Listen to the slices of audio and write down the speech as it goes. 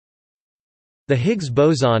The Higgs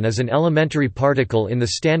boson is an elementary particle in the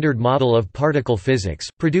Standard Model of particle physics,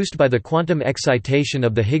 produced by the quantum excitation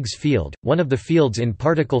of the Higgs field, one of the fields in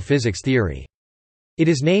particle physics theory. It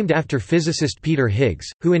is named after physicist Peter Higgs,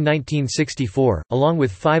 who in 1964, along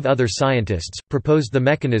with 5 other scientists, proposed the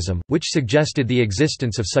mechanism, which suggested the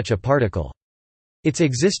existence of such a particle. Its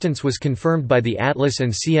existence was confirmed by the ATLAS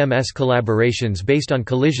and CMS collaborations based on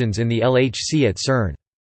collisions in the LHC at CERN.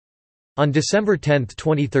 On December 10,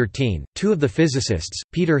 2013, 2 of the physicists,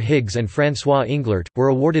 Peter Higgs and François Englert, were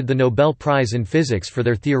awarded the Nobel Prize in Physics for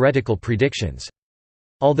their theoretical predictions.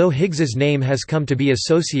 Although Higgs's name has come to be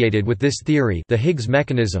associated with this theory, the Higgs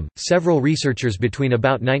mechanism, several researchers between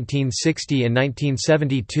about 1960 and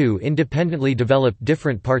 1972 independently developed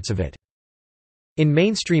different parts of it. In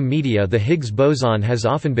mainstream media, the Higgs boson has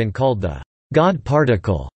often been called the God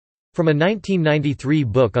particle from a 1993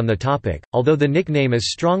 book on the topic, although the nickname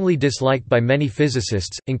is strongly disliked by many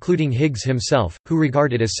physicists, including Higgs himself, who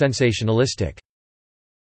regard it as sensationalistic.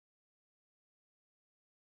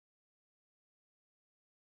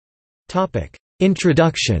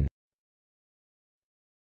 Introduction.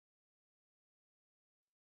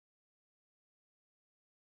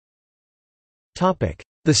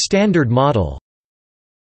 The Standard Model.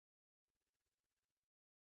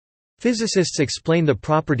 Physicists explain the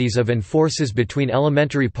properties of and forces between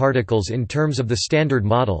elementary particles in terms of the Standard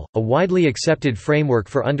Model, a widely accepted framework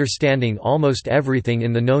for understanding almost everything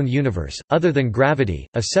in the known universe, other than gravity.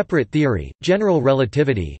 A separate theory, general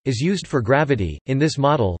relativity, is used for gravity. In this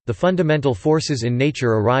model, the fundamental forces in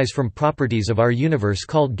nature arise from properties of our universe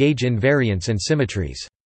called gauge invariants and symmetries.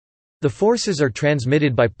 The forces are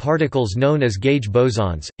transmitted by particles known as gauge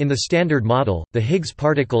bosons. In the Standard Model, the Higgs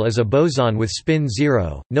particle is a boson with spin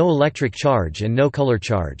 0, no electric charge and no color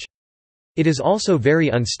charge. It is also very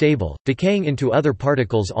unstable, decaying into other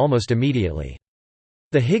particles almost immediately.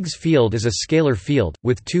 The Higgs field is a scalar field,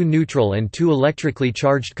 with 2 neutral and 2 electrically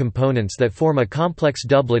charged components that form a complex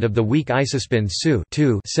doublet of the weak isospin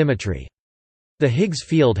SU symmetry. The Higgs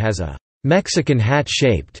field has a Mexican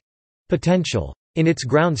hat-shaped potential. In its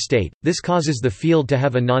ground state, this causes the field to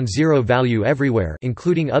have a non-zero value everywhere,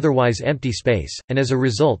 including otherwise empty space, and as a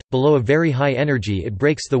result, below a very high energy it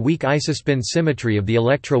breaks the weak isospin symmetry of the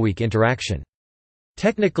electroweak interaction.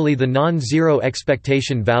 Technically, the non-zero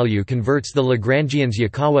expectation value converts the Lagrangian's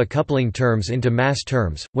Yukawa coupling terms into mass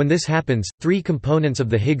terms. When this happens, 3 components of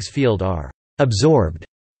the Higgs field are absorbed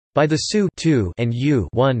by the SU and U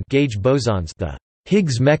gauge bosons, the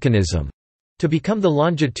Higgs mechanism, to become the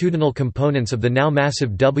longitudinal components of the now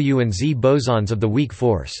massive W and Z bosons of the weak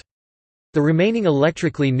force. The remaining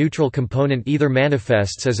electrically neutral component either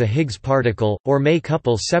manifests as a Higgs particle, or may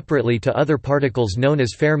couple separately to other particles known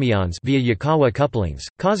as fermions via Yukawa couplings,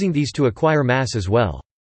 causing these to acquire mass as well.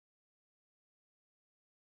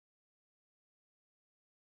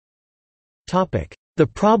 The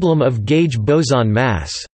problem of gauge boson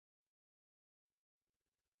mass.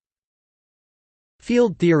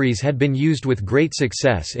 Field theories had been used with great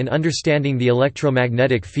success in understanding the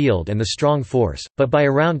electromagnetic field and the strong force, but by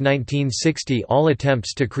around 1960 all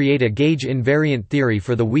attempts to create a gauge invariant theory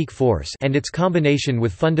for the weak force and its combination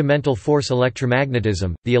with fundamental force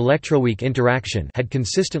electromagnetism, the electroweak interaction, had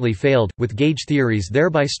consistently failed, with gauge theories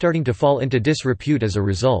thereby starting to fall into disrepute as a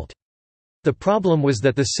result. The problem was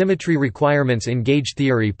that the symmetry requirements in gauge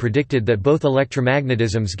theory predicted that both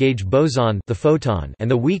electromagnetism's gauge boson, the photon, and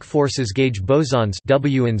the weak force's gauge bosons,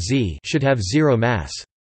 W and Z, should have zero mass.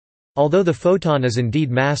 Although the photon is indeed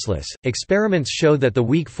massless, experiments show that the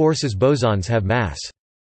weak force's bosons have mass.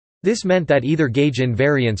 This meant that either gauge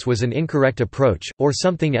invariance was an incorrect approach, or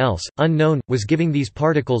something else, unknown, was giving these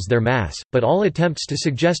particles their mass, but all attempts to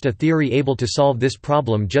suggest a theory able to solve this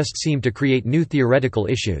problem just seemed to create new theoretical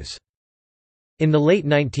issues. In the late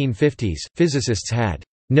 1950s, physicists had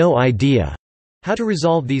no idea how to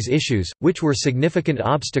resolve these issues, which were significant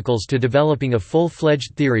obstacles to developing a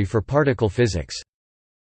full-fledged theory for particle physics.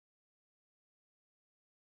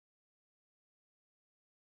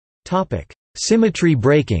 Symmetry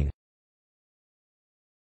breaking.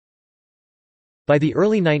 By the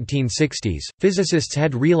early 1960s, physicists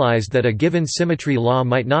had realized that a given symmetry law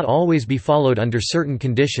might not always be followed under certain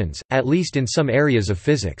conditions, at least in some areas of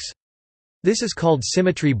physics. This is called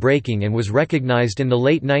symmetry breaking and was recognized in the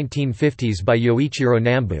late 1950s by Yoichiro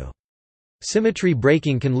Nambu. Symmetry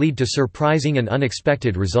breaking can lead to surprising and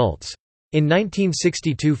unexpected results. In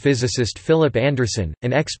 1962, physicist Philip Anderson,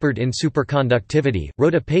 an expert in superconductivity,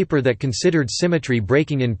 wrote a paper that considered symmetry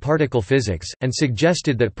breaking in particle physics, and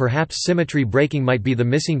suggested that perhaps symmetry breaking might be the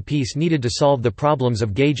missing piece needed to solve the problems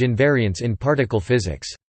of gauge invariance in particle physics.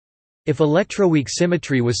 If electroweak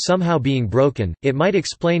symmetry was somehow being broken, it might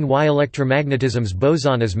explain why electromagnetism's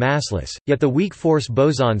boson is massless, yet the weak force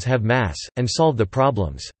bosons have mass, and solve the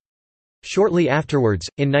problems. Shortly afterwards,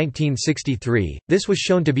 in 1963, this was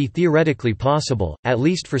shown to be theoretically possible, at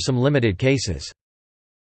least for some limited cases.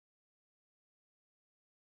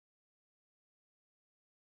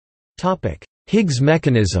 Higgs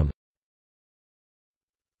mechanism.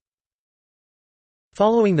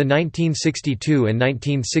 Following the 1962 and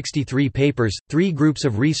 1963 papers, three groups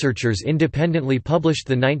of researchers independently published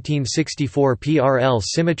the 1964 PRL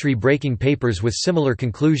symmetry breaking papers with similar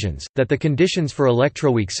conclusions, that the conditions for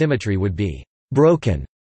electroweak symmetry would be broken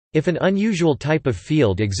if an unusual type of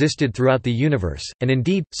field existed throughout the universe, and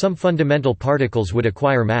indeed, some fundamental particles would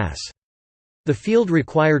acquire mass. The field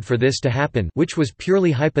required for this to happen, which was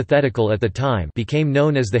purely hypothetical at the time, became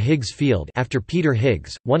known as the Higgs field after Peter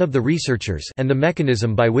Higgs, one of the researchers, and the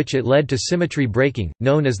mechanism by which it led to symmetry breaking,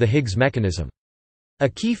 known as the Higgs mechanism. A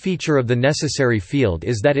key feature of the necessary field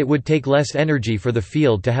is that it would take less energy for the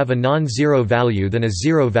field to have a non-zero value than a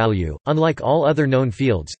zero value, unlike all other known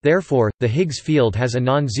fields. Therefore, the Higgs field has a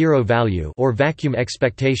non-zero value or vacuum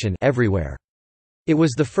expectation everywhere. It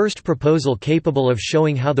was the first proposal capable of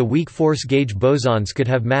showing how the weak force gauge bosons could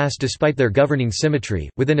have mass despite their governing symmetry,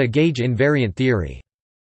 within a gauge invariant theory.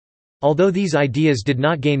 Although these ideas did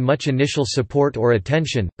not gain much initial support or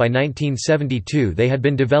attention, by 1972 they had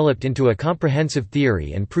been developed into a comprehensive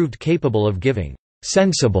theory and proved capable of giving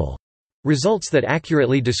sensible results that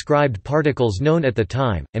accurately described particles known at the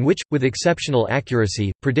time, and which, with exceptional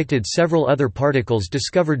accuracy, predicted several other particles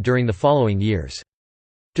discovered during the following years.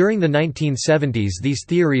 During the 1970s these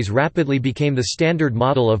theories rapidly became the standard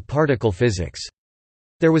model of particle physics.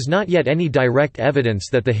 There was not yet any direct evidence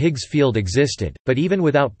that the Higgs field existed, but even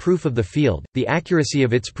without proof of the field, the accuracy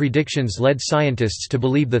of its predictions led scientists to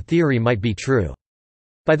believe the theory might be true.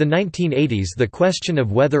 By the 1980s the question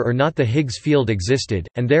of whether or not the Higgs field existed,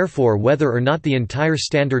 and therefore whether or not the entire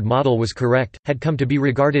Standard Model was correct, had come to be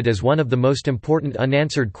regarded as one of the most important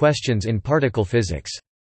unanswered questions in particle physics.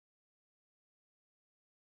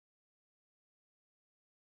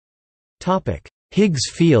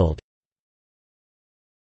 Higgs field.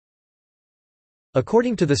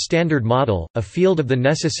 According to the Standard Model, a field of the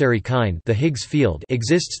necessary kind, the Higgs field,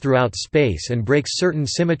 exists throughout space and breaks certain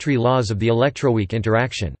symmetry laws of the electroweak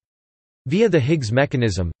interaction. Via the Higgs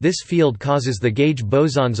mechanism, this field causes the gauge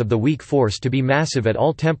bosons of the weak force to be massive at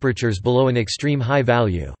all temperatures below an extreme high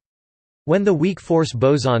value. When the weak force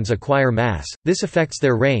bosons acquire mass, this affects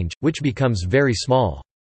their range, which becomes very small.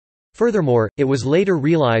 Furthermore, it was later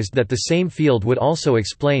realized that the same field would also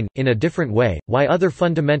explain, in a different way, why other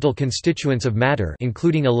fundamental constituents of matter,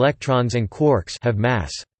 including electrons and quarks, have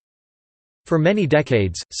mass. For many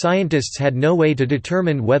decades, scientists had no way to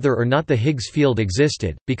determine whether or not the Higgs field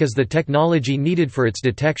existed, because the technology needed for its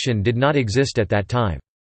detection did not exist at that time.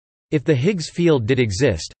 If the Higgs field did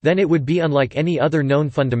exist, then it would be unlike any other known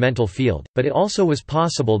fundamental field, but it also was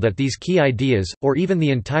possible that these key ideas, or even the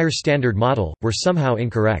entire Standard Model, were somehow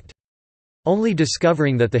incorrect. Only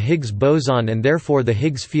discovering that the Higgs boson and therefore the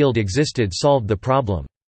Higgs field existed solved the problem.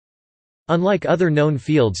 Unlike other known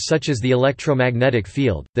fields such as the electromagnetic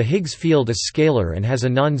field, the Higgs field is scalar and has a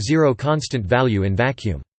non-zero constant value in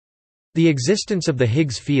vacuum. The existence of the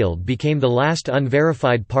Higgs field became the last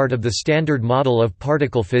unverified part of the Standard Model of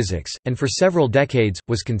particle physics, and for several decades,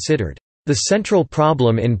 was considered the central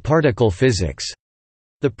problem in particle physics.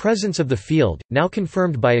 The presence of the field, now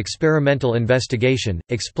confirmed by experimental investigation,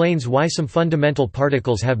 explains why some fundamental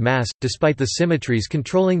particles have mass, despite the symmetries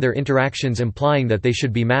controlling their interactions implying that they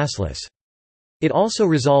should be massless. It also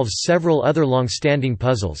resolves several other long-standing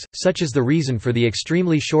puzzles, such as the reason for the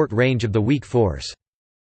extremely short range of the weak force.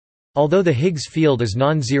 Although the Higgs field is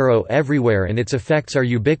non-zero everywhere and its effects are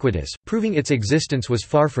ubiquitous, proving its existence was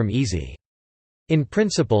far from easy. In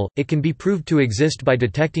principle, it can be proved to exist by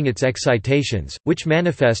detecting its excitations, which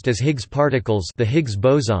manifest as Higgs particles, the Higgs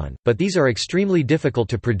boson, but these are extremely difficult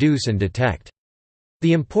to produce and detect.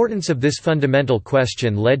 The importance of this fundamental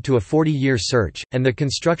question led to a 40-year search, and the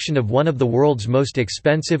construction of one of the world's most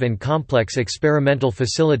expensive and complex experimental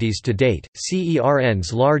facilities to date,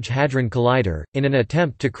 CERN's Large Hadron Collider, in an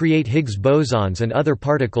attempt to create Higgs bosons and other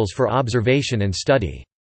particles for observation and study.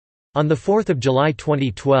 On 4 July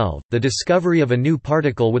 2012, the discovery of a new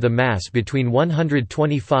particle with a mass between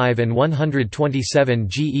 125 and 127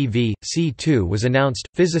 GeV, C2 was announced.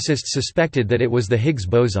 Physicists suspected that it was the Higgs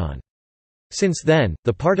boson. Since then,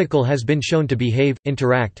 the particle has been shown to behave,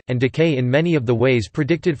 interact, and decay in many of the ways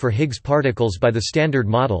predicted for Higgs particles by the Standard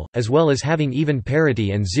Model, as well as having even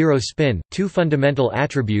parity and zero spin, two fundamental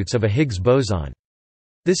attributes of a Higgs boson.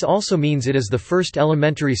 This also means it is the first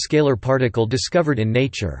elementary scalar particle discovered in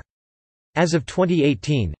nature. As of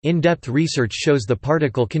 2018, in-depth research shows the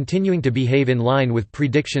particle continuing to behave in line with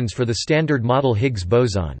predictions for the Standard Model Higgs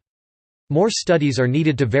boson. More studies are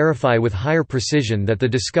needed to verify with higher precision that the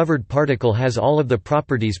discovered particle has all of the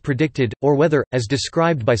properties predicted, or whether, as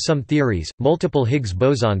described by some theories, multiple Higgs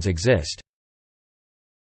bosons exist.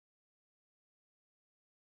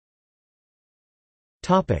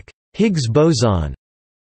 Higgs boson.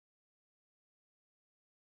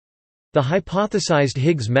 The hypothesized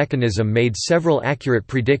Higgs mechanism made several accurate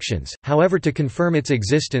predictions, however to confirm its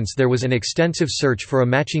existence there was an extensive search for a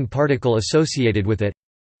matching particle associated with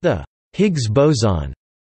it—the Higgs boson.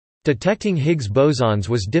 Detecting Higgs bosons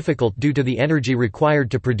was difficult due to the energy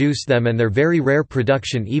required to produce them and their very rare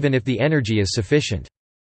production even if the energy is sufficient.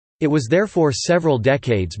 It was therefore several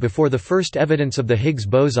decades before the first evidence of the Higgs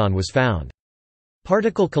boson was found.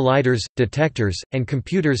 Particle colliders, detectors, and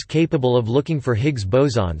computers capable of looking for Higgs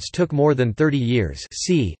bosons took more than 30 years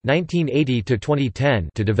c. 1980 to 2010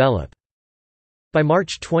 to develop. By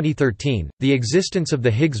March 2013, the existence of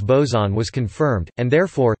the Higgs boson was confirmed, and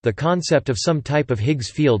therefore, the concept of some type of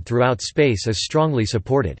Higgs field throughout space is strongly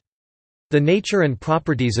supported. The nature and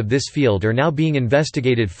properties of this field are now being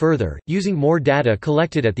investigated further, using more data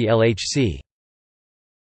collected at the LHC.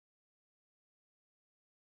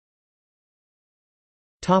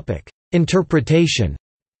 Interpretation.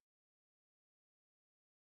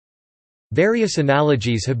 Various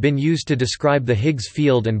analogies have been used to describe the Higgs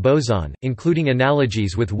field and boson, including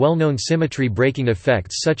analogies with well-known symmetry breaking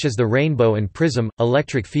effects such as the rainbow and prism,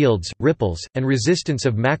 electric fields, ripples, and resistance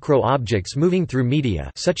of macro objects moving through media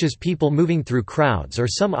such as people moving through crowds or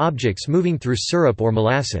some objects moving through syrup or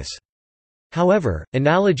molasses. However,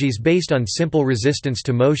 analogies based on simple resistance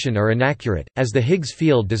to motion are inaccurate, as the Higgs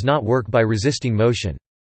field does not work by resisting motion.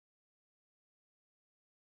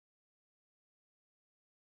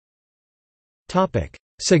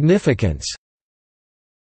 Significance.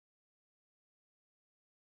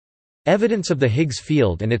 Evidence of the Higgs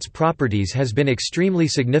field and its properties has been extremely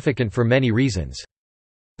significant for many reasons.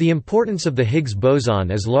 The importance of the Higgs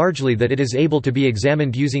boson is largely that it is able to be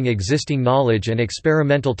examined using existing knowledge and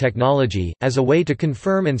experimental technology, as a way to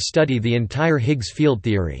confirm and study the entire Higgs field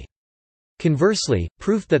theory. Conversely,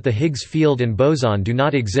 proof that the Higgs field and boson do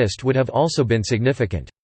not exist would have also been significant.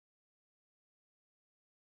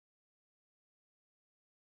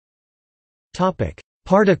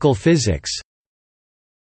 Particle physics.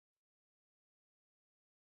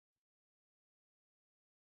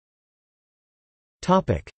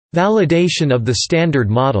 Validation of the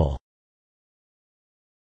Standard Model.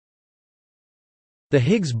 The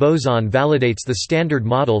Higgs boson validates the Standard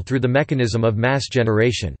Model through the mechanism of mass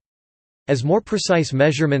generation. As more precise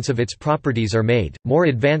measurements of its properties are made, more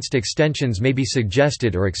advanced extensions may be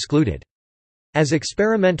suggested or excluded. As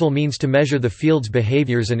experimental means to measure the field's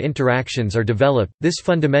behaviors and interactions are developed, this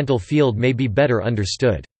fundamental field may be better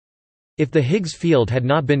understood. If the Higgs field had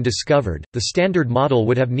not been discovered, the Standard Model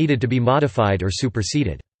would have needed to be modified or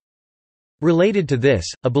superseded. Related to this,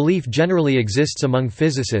 a belief generally exists among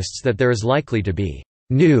physicists that there is likely to be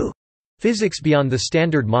new physics beyond the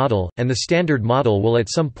Standard Model, and the Standard Model will at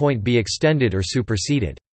some point be extended or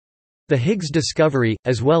superseded. The Higgs discovery,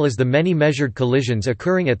 as well as the many measured collisions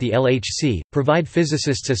occurring at the LHC, provide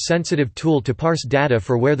physicists a sensitive tool to parse data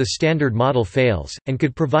for where the Standard Model fails, and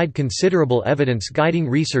could provide considerable evidence guiding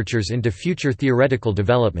researchers into future theoretical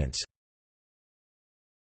developments.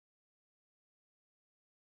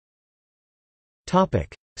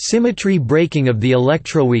 Symmetry breaking of the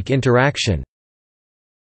electroweak interaction.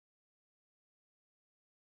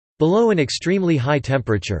 Below an extremely high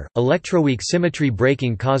temperature, electroweak symmetry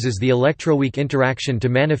breaking causes the electroweak interaction to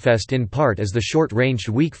manifest in part as the short-ranged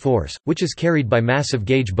weak force, which is carried by massive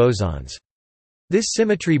gauge bosons. This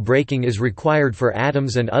symmetry breaking is required for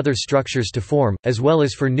atoms and other structures to form, as well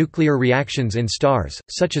as for nuclear reactions in stars,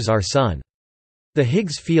 such as our Sun. The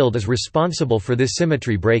Higgs field is responsible for this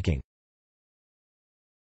symmetry breaking.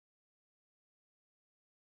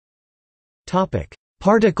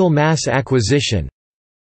 Particle mass acquisition.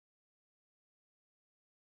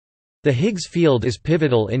 The Higgs field is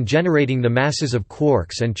pivotal in generating the masses of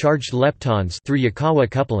quarks and charged leptons through Yukawa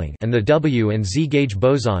coupling and the W and Z gauge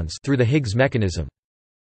bosons through the Higgs mechanism.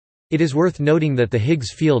 It is worth noting that the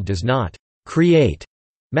Higgs field does not create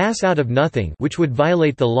mass out of nothing, which would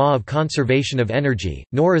violate the law of conservation of energy,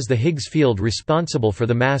 nor is the Higgs field responsible for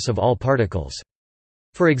the mass of all particles.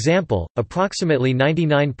 For example, approximately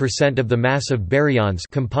 99% of the mass of baryons,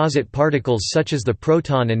 composite particles such as the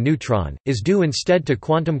proton and neutron, is due instead to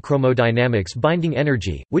quantum chromodynamics binding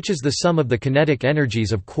energy, which is the sum of the kinetic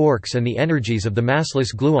energies of quarks and the energies of the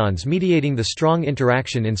massless gluons mediating the strong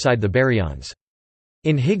interaction inside the baryons.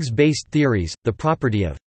 In Higgs-based theories, the property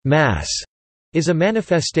of mass is a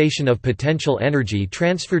manifestation of potential energy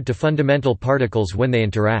transferred to fundamental particles when they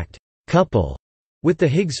interact, couple, with the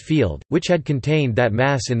Higgs field, which had contained that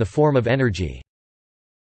mass in the form of energy.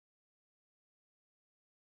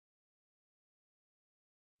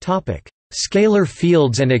 Scalar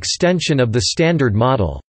fields and extension of the Standard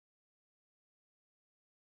Model.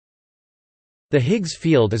 The Higgs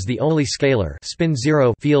field is the only scalar spin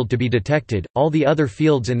 0 field to be detected. All the other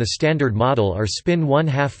fields in the Standard Model are spin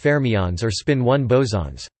 1/2 fermions or spin 1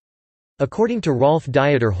 bosons. According to Rolf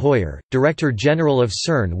Dieter-Heuer, Director General of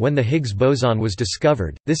CERN when the Higgs boson was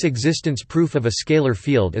discovered, this existence proof of a scalar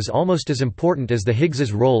field is almost as important as the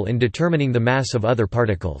Higgs's role in determining the mass of other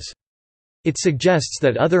particles. It suggests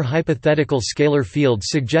that other hypothetical scalar fields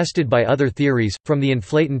suggested by other theories, from the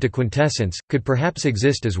inflaton to quintessence, could perhaps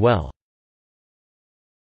exist as well.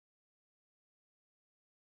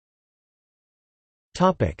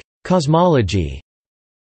 Cosmology.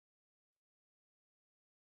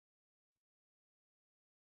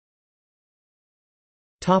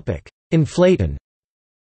 Inflaton.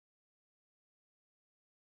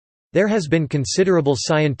 There has been considerable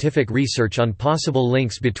scientific research on possible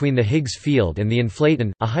links between the Higgs field and the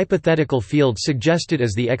inflaton, a hypothetical field suggested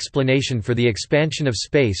as the explanation for the expansion of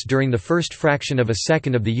space during the first fraction of a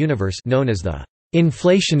second of the universe, known as the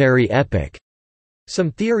inflationary epoch.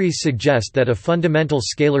 Some theories suggest that a fundamental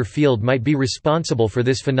scalar field might be responsible for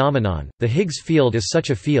this phenomenon. The Higgs field is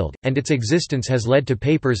such a field, and its existence has led to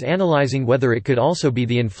papers analyzing whether it could also be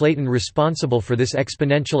the inflaton responsible for this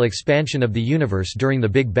exponential expansion of the universe during the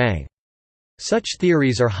Big Bang. Such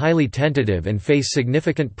theories are highly tentative and face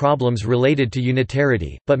significant problems related to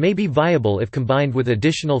unitarity, but may be viable if combined with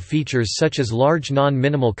additional features such as large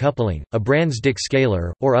non-minimal coupling, a Brans-Dicke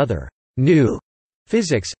scalar, or other new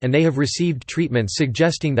physics, and they have received treatments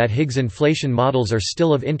suggesting that Higgs inflation models are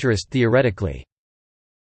still of interest theoretically.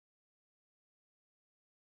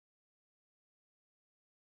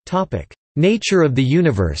 Nature of the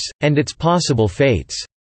universe, and its possible fates.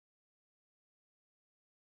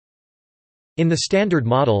 In the Standard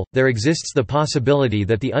Model, there exists the possibility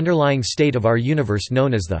that the underlying state of our universe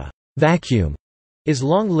known as the vacuum is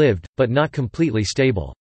long-lived, but not completely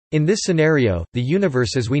stable. In this scenario, the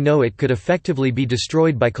universe as we know it could effectively be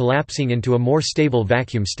destroyed by collapsing into a more stable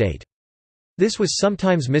vacuum state. This was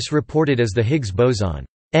sometimes misreported as the Higgs boson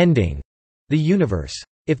ending the universe.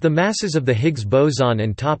 If the masses of the Higgs boson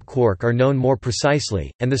and top quark are known more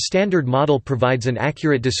precisely, and the Standard Model provides an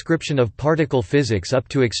accurate description of particle physics up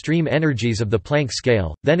to extreme energies of the Planck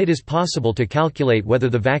scale, then it is possible to calculate whether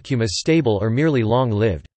the vacuum is stable or merely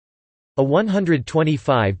long-lived. A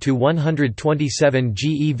 125 to 127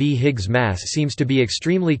 GeV Higgs mass seems to be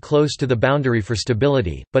extremely close to the boundary for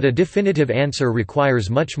stability, but a definitive answer requires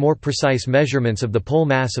much more precise measurements of the pole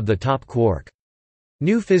mass of the top quark.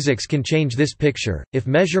 New physics can change this picture. If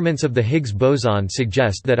measurements of the Higgs boson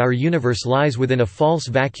suggest that our universe lies within a false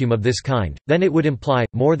vacuum of this kind, then it would imply,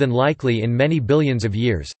 more than likely in many billions of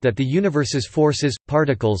years, that the universe's forces,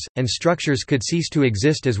 particles, and structures could cease to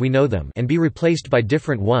exist as we know them and be replaced by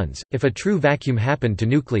different ones, if a true vacuum happened to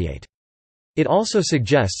nucleate. It also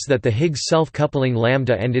suggests that the Higgs self-coupling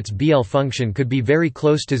lambda and its BL function could be very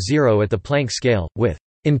close to zero at the Planck scale, with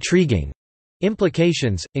intriguing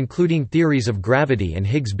implications, including theories of gravity and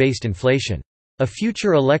Higgs-based inflation. A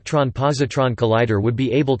future electron-positron collider would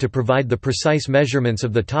be able to provide the precise measurements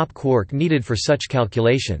of the top quark needed for such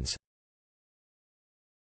calculations.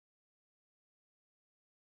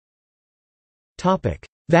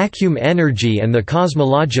 Vacuum energy and the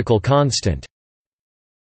cosmological constant.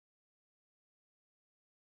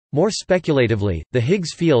 More speculatively, the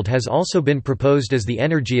Higgs field has also been proposed as the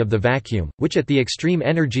energy of the vacuum, which at the extreme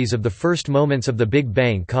energies of the first moments of the Big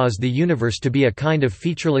Bang caused the universe to be a kind of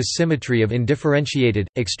featureless symmetry of indifferentiated,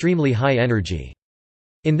 extremely high energy.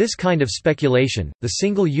 In this kind of speculation, the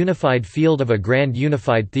single unified field of a grand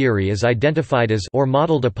unified theory is identified as or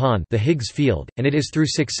modeled upon the Higgs field, and it is through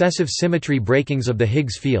successive symmetry breakings of the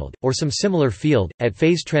Higgs field, or some similar field, at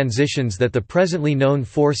phase transitions that the presently known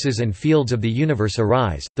forces and fields of the universe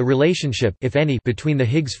arise. The relationship, if any, between the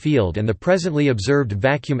Higgs field and the presently observed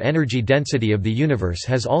vacuum energy density of the universe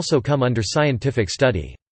has also come under scientific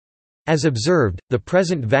study. As observed, the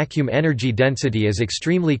present vacuum energy density is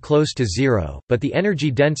extremely close to zero, but the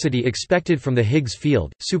energy density expected from the Higgs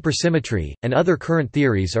field, supersymmetry, and other current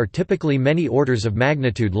theories are typically many orders of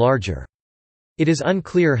magnitude larger. It is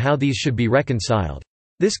unclear how these should be reconciled.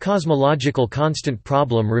 This cosmological constant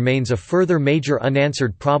problem remains a further major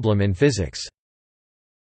unanswered problem in physics.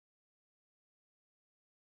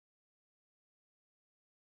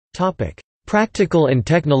 Practical and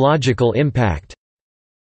technological impact.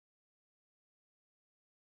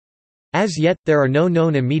 As yet, there are no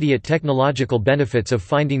known immediate technological benefits of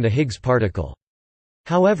finding the Higgs particle.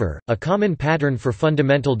 However, a common pattern for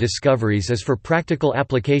fundamental discoveries is for practical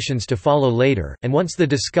applications to follow later, and once the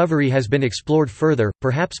discovery has been explored further,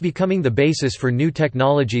 perhaps becoming the basis for new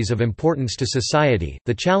technologies of importance to society.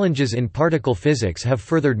 The challenges in particle physics have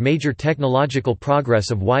furthered major technological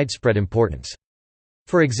progress of widespread importance.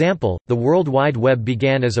 For example, the World Wide Web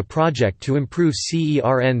began as a project to improve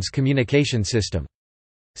CERN's communication system.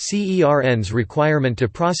 CERN's requirement to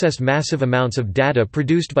process massive amounts of data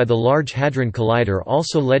produced by the Large Hadron Collider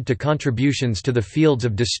also led to contributions to the fields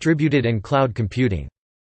of distributed and cloud computing.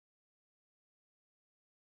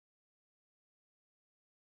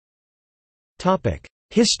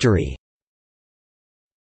 History.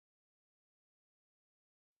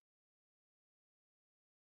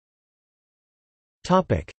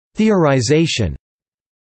 Theorization.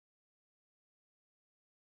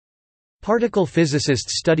 Particle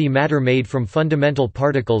physicists study matter made from fundamental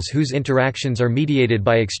particles whose interactions are mediated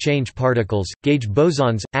by exchange particles, gauge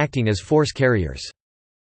bosons, acting as force carriers.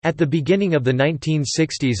 At the beginning of the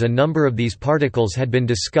 1960s, a number of these particles had been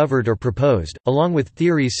discovered or proposed, along with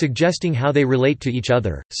theories suggesting how they relate to each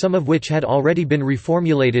other, some of which had already been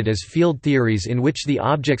reformulated as field theories in which the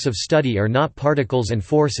objects of study are not particles and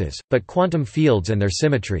forces, but quantum fields and their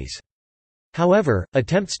symmetries. However,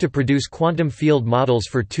 attempts to produce quantum field models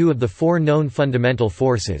for two of the four known fundamental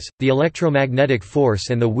forces, the electromagnetic force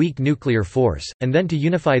and the weak nuclear force, and then to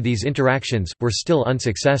unify these interactions, were still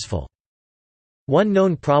unsuccessful. One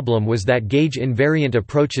known problem was that gauge-invariant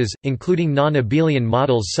approaches, including non-abelian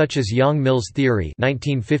models such as Yang-Mills theory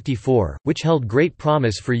 1954, which held great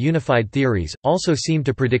promise for unified theories, also seemed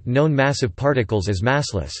to predict known massive particles as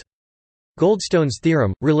massless. Goldstone's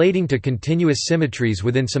theorem, relating to continuous symmetries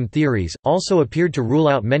within some theories, also appeared to rule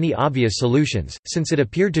out many obvious solutions, since it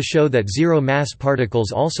appeared to show that zero-mass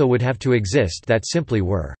particles also would have to exist that simply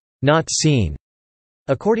were not seen.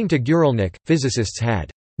 According to Guralnik, physicists had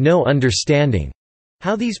no understanding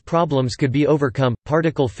how these problems could be overcome.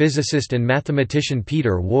 Particle physicist and mathematician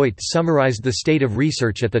Peter Woit summarized the state of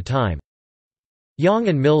research at the time. Yang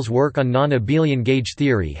and Mills' work on non-abelian gauge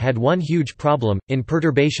theory had one huge problem. In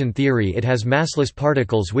perturbation theory, it has massless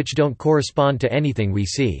particles which don't correspond to anything we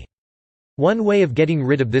see. One way of getting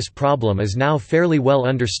rid of this problem is now fairly well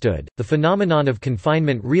understood, the phenomenon of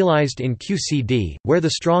confinement realized in QCD, where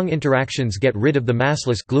the strong interactions get rid of the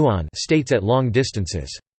massless gluon states at long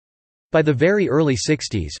distances. By the very early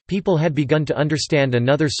 60s, people had begun to understand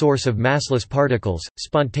another source of massless particles,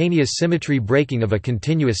 spontaneous symmetry breaking of a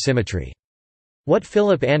continuous symmetry. What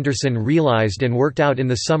Philip Anderson realized and worked out in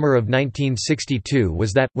the summer of 1962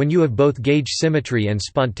 was that, when you have both gauge symmetry and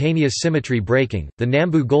spontaneous symmetry breaking, the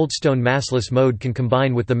Nambu-Goldstone massless mode can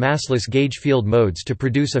combine with the massless gauge field modes to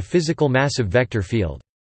produce a physical massive vector field.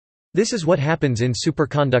 This is what happens in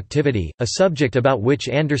superconductivity, a subject about which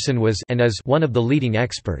Anderson was and is one of the leading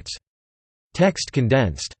experts. Text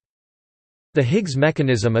condensed. The Higgs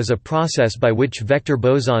mechanism is a process by which vector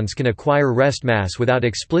bosons can acquire rest mass without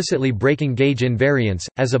explicitly breaking gauge invariance,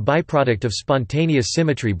 as a byproduct of spontaneous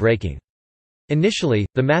symmetry breaking. Initially,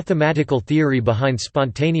 the mathematical theory behind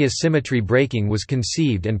spontaneous symmetry breaking was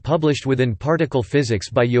conceived and published within Particle Physics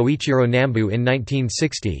by Yoichiro Nambu in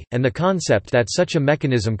 1960, and the concept that such a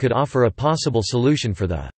mechanism could offer a possible solution for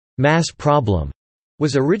the mass problem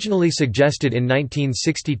was originally suggested in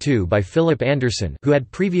 1962 by Philip Anderson, who had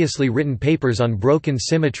previously written papers on broken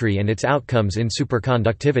symmetry and its outcomes in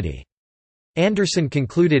superconductivity. Anderson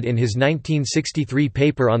concluded in his 1963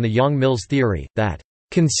 paper on the Yang-Mills theory, that,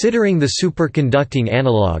 "Considering the superconducting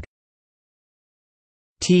analog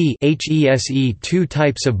THESE, two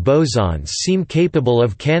types of bosons seem capable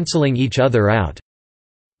of cancelling each other out,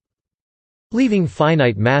 leaving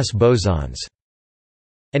finite mass bosons."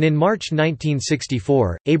 And in March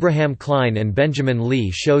 1964, Abraham Klein and Benjamin Lee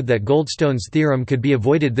showed that Goldstone's theorem could be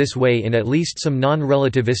avoided this way in at least some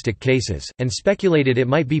non-relativistic cases, and speculated it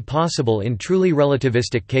might be possible in truly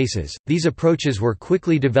relativistic cases. These approaches were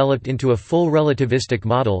quickly developed into a full relativistic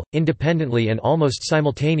model, independently and almost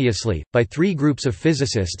simultaneously, by three groups of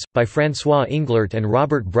physicists, by François Englert and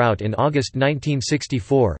Robert Brout in August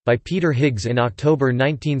 1964, by Peter Higgs in October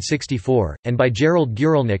 1964, and by Gerald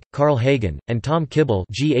Guralnick, Carl Hagen, and Tom Kibble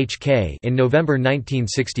in November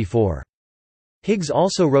 1964. Higgs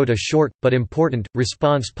also wrote a short, but important,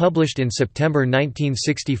 response published in September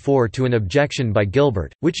 1964 to an objection by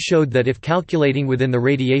Gilbert, which showed that if calculating within the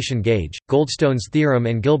radiation gauge, Goldstone's theorem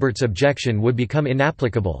and Gilbert's objection would become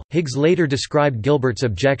inapplicable. Higgs later described Gilbert's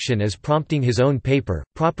objection as prompting his own paper.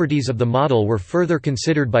 Properties of the model were further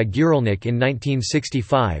considered by Guralnick in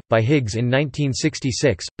 1965, by Higgs in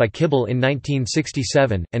 1966, by Kibble in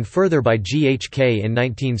 1967, and further by GHK in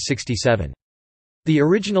 1967. The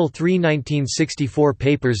original three 1964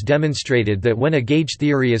 papers demonstrated that when a gauge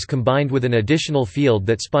theory is combined with an additional field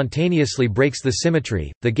that spontaneously breaks the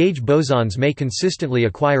symmetry, the gauge bosons may consistently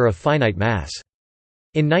acquire a finite mass.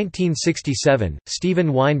 In 1967,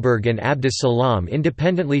 Stephen Weinberg and Abdus Salam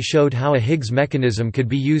independently showed how a Higgs mechanism could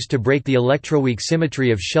be used to break the electroweak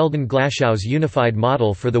symmetry of Sheldon-Glashow's unified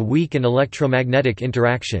model for the weak and electromagnetic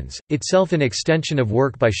interactions, itself an extension of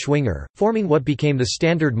work by Schwinger, forming what became the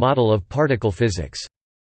standard model of particle physics.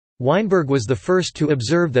 Weinberg was the first to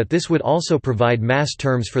observe that this would also provide mass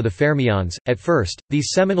terms for the fermions. At first,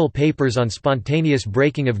 these seminal papers on spontaneous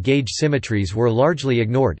breaking of gauge symmetries were largely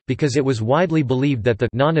ignored, because it was widely believed that the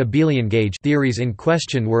non-abelian gauge theories in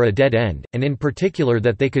question were a dead end, and in particular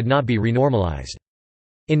that they could not be renormalized.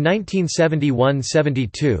 In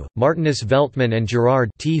 1971–72, Martinus Veltman and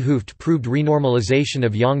Gerard T. Hooft proved renormalization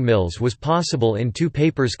of Yang-Mills was possible in two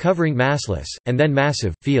papers covering massless, and then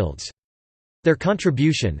massive, fields. Their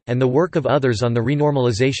contribution, and the work of others on the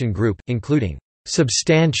renormalization group, including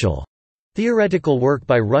substantial theoretical work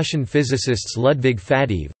by Russian physicists Ludwig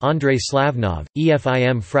Faddeev, Andrei Slavnov,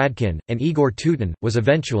 Efim Fradkin, and Igor Tutin, was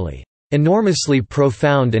eventually enormously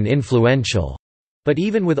profound and influential. But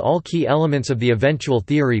even with all key elements of the eventual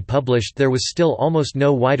theory published, there was still almost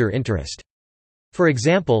no wider interest. For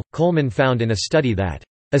example, Coleman found in a study that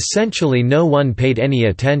essentially no one paid any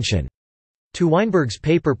attention to Weinberg's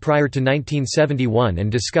paper prior to 1971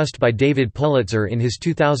 and discussed by David Pulitzer in his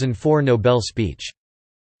 2004 Nobel speech.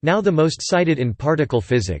 Now the most cited in particle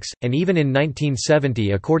physics, and even in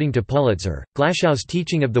 1970 according to Pulitzer, Glashow's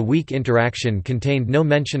teaching of the weak interaction contained no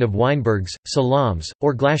mention of Weinberg's, Salam's,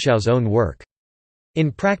 or Glashow's own work.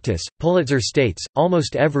 In practice, Pulitzer states,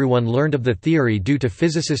 almost everyone learned of the theory due to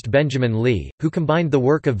physicist Benjamin Lee, who combined the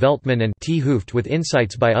work of Veltman and T. Hooft with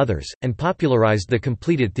insights by others, and popularized the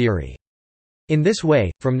completed theory. In this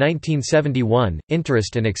way, from 1971,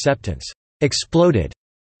 interest and acceptance exploded,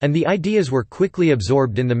 and the ideas were quickly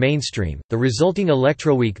absorbed in the mainstream. The resulting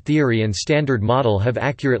electroweak theory and standard model have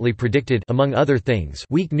accurately predicted, among other things,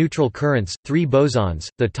 weak neutral currents, three bosons,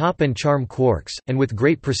 the top and charm quarks, and with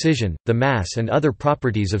great precision, the mass and other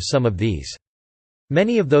properties of some of these.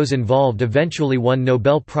 Many of those involved eventually won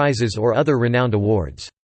Nobel Prizes or other renowned awards.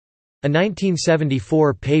 A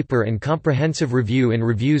 1974 paper and comprehensive review in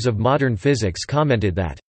Reviews of Modern Physics commented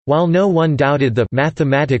that, "While no one doubted the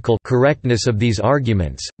mathematical correctness of these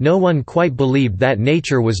arguments, no one quite believed that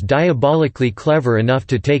nature was diabolically clever enough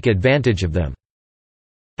to take advantage of them,"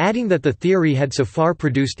 adding that the theory had so far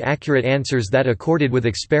produced accurate answers that accorded with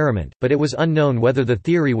experiment, but it was unknown whether the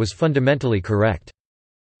theory was fundamentally correct.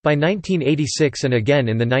 By 1986 and again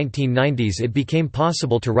in the 1990s it became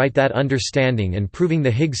possible to write that understanding and proving the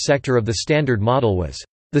Higgs sector of the Standard Model was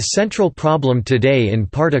the central problem today in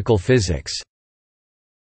particle physics.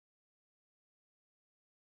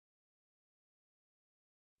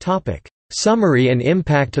 Summary and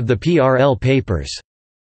impact of the PRL papers.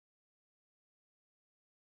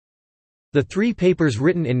 The three papers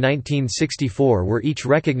written in 1964 were each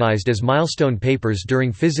recognized as milestone papers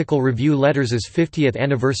during Physical Review Letters' 50th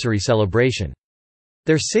anniversary celebration.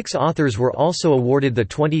 Their 6 authors were also awarded the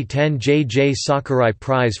 2010 J. J. Sakurai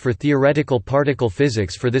Prize for Theoretical Particle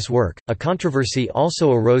Physics for this work. A controversy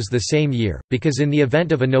also arose the same year, because in the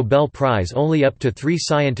event of a Nobel Prize only up to 3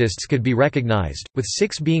 scientists could be recognized, with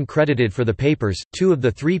 6 being credited for the papers. 2 of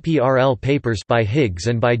the 3 PRL papers by Higgs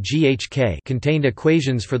and by GHK contained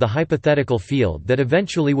equations for the hypothetical field that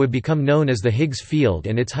eventually would become known as the Higgs field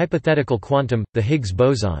and its hypothetical quantum, the Higgs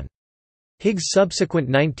boson. Higgs' subsequent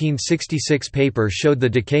 1966 paper showed the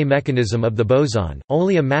decay mechanism of the boson.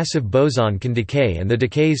 Only a massive boson can decay, and the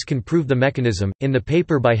decays can prove the mechanism. In the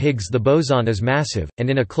paper by Higgs, the boson is massive, and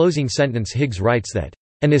in a closing sentence, Higgs writes that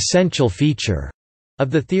An essential feature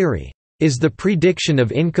of the theory is the prediction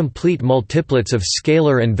of incomplete multiplets of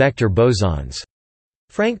scalar and vector bosons.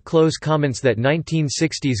 Frank Close comments that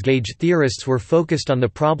 1960s gauge theorists were focused on the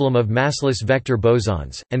problem of massless vector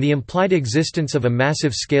bosons, and the implied existence of a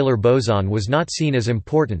massive scalar boson was not seen as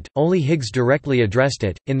important. Only Higgs directly addressed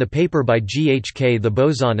it. In the paper by G.H.K., the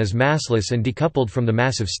boson is massless and decoupled from the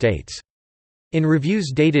massive states. In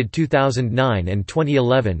reviews dated 2009 and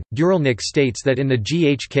 2011, Guralnik states that in the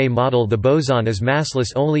G.H.K. model the boson is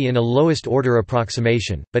massless only in a lowest-order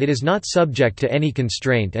approximation, but it is not subject to any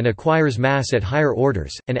constraint and acquires mass at higher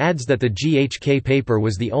orders, and adds that the G.H.K. paper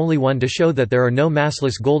was the only one to show that there are no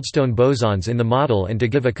massless Goldstone bosons in the model and to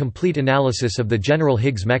give a complete analysis of the general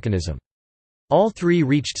Higgs mechanism. All three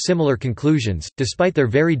reached similar conclusions, despite their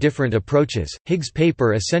very different approaches. Higgs'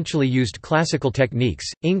 paper essentially used classical techniques.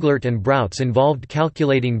 Englert and Broutz involved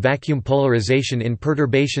calculating vacuum polarization in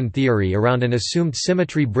perturbation theory around an assumed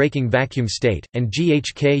symmetry-breaking vacuum state, and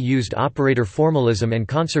G.H.K. used operator formalism and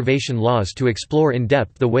conservation laws to explore in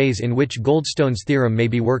depth the ways in which Goldstone's theorem may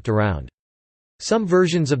be worked around. Some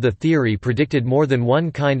versions of the theory predicted more than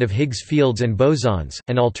one kind of Higgs fields and bosons,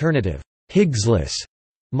 and alternative, Higgsless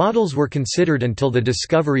models were considered until the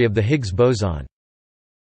discovery of the Higgs boson.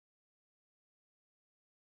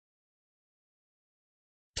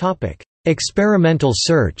 Experimental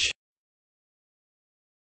search.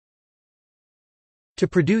 To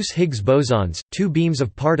produce Higgs bosons, two beams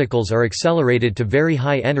of particles are accelerated to very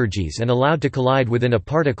high energies and allowed to collide within a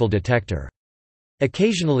particle detector.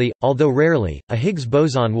 Occasionally, although rarely, a Higgs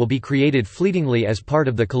boson will be created fleetingly as part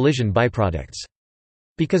of the collision byproducts.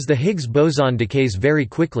 Because the Higgs boson decays very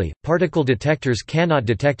quickly, particle detectors cannot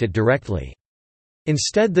detect it directly.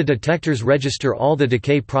 Instead, the detectors register all the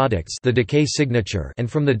decay products, the decay signature,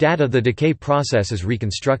 and from the data the decay process is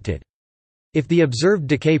reconstructed. If the observed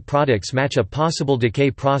decay products match a possible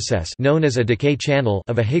decay process known as a decay channel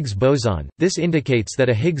of a Higgs boson, this indicates that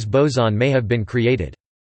a Higgs boson may have been created.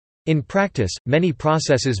 In practice, many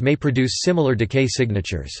processes may produce similar decay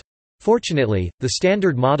signatures. Fortunately, the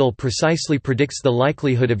Standard Model precisely predicts the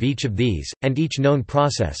likelihood of each of these, and each known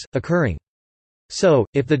process, occurring. So,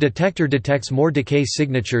 if the detector detects more decay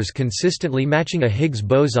signatures consistently matching a Higgs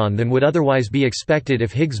boson than would otherwise be expected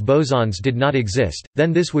if Higgs bosons did not exist,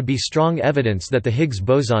 then this would be strong evidence that the Higgs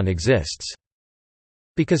boson exists.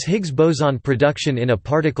 Because Higgs boson production in a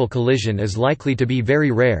particle collision is likely to be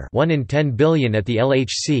very rare, 1 in 10 billion at the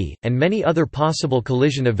LHC, and many other possible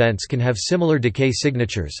collision events can have similar decay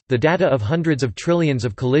signatures, the data of hundreds of trillions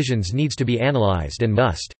of collisions needs to be analyzed and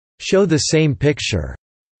must show the same picture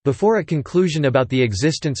before a conclusion about the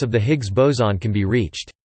existence of the Higgs boson can be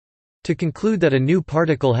reached. To conclude that a new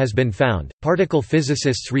particle has been found, particle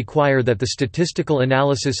physicists require that the statistical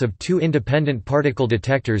analysis of two independent particle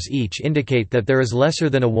detectors each indicate that there is lesser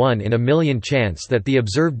than a 1 in a million chance that the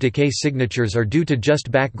observed decay signatures are due to just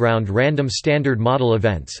background random standard model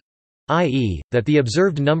events, i.e., that the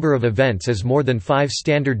observed number of events is more than 5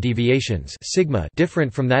 standard deviations sigma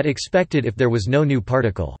different from that expected if there was no new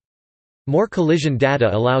particle. More collision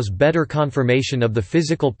data allows better confirmation of the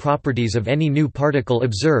physical properties of any new particle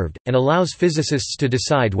observed, and allows physicists to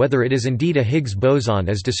decide whether it is indeed a Higgs boson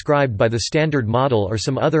as described by the Standard Model or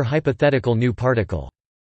some other hypothetical new particle.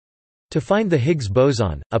 To find the Higgs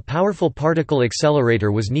boson, a powerful particle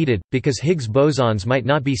accelerator was needed, because Higgs bosons might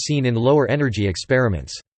not be seen in lower energy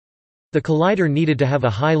experiments. The collider needed to have a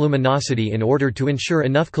high luminosity in order to ensure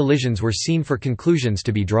enough collisions were seen for conclusions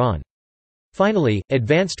to be drawn. Finally,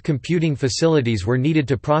 advanced computing facilities were needed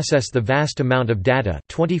to process the vast amount of data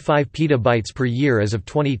 25 petabytes per year as of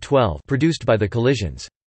 2012 produced by the collisions.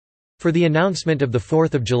 For the announcement of 4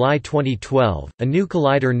 July 2012, a new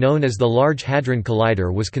collider known as the Large Hadron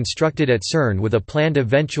Collider was constructed at CERN with a planned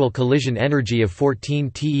eventual collision energy of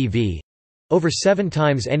 14 TeV—over 7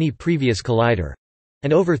 times any previous collider,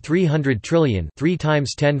 and over 300 trillion 3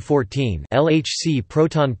 times 10^14 LHC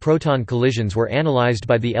proton-proton collisions were analyzed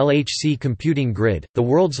by the LHC computing grid, the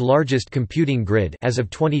world's largest computing grid as of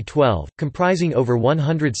 2012, comprising over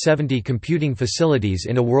 170 computing facilities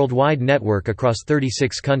in a worldwide network across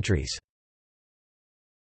 36 countries.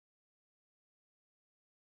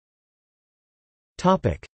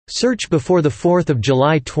 Search before 4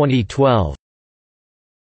 July 2012.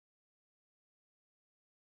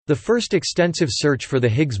 The first extensive search for the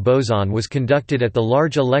Higgs boson was conducted at the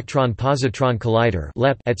Large Electron-Positron Collider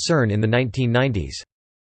at CERN in the 1990s.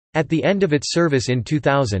 At the end of its service in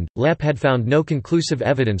 2000, LEP had found no conclusive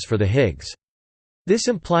evidence for the Higgs. This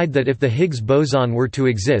implied that if the Higgs boson were to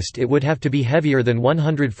exist it would have to be heavier than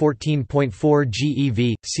 114.4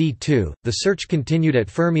 GeV, C2. The search continued at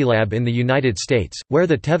Fermilab in the United States, where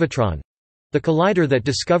the Tevatron The collider that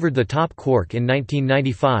discovered the top quark in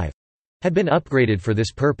 1995 had been upgraded for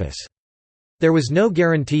this purpose. There was no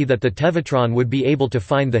guarantee that the Tevatron would be able to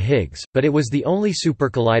find the Higgs, but it was the only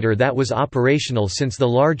supercollider that was operational since the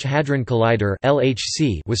Large Hadron Collider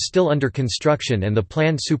 (LHC) was still under construction and the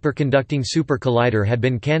planned superconducting supercollider had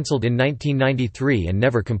been cancelled in 1993 and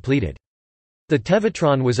never completed. The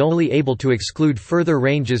Tevatron was only able to exclude further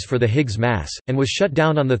ranges for the Higgs mass, and was shut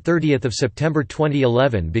down on 30 September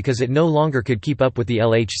 2011 because it no longer could keep up with the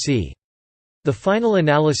LHC. The final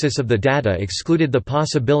analysis of the data excluded the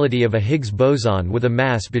possibility of a Higgs boson with a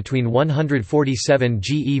mass between 147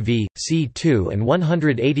 GeV, C2 and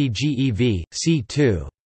 180 GeV, C2.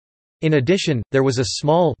 In addition, there was a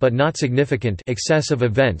small but not significant excess of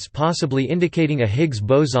events possibly indicating a Higgs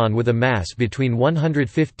boson with a mass between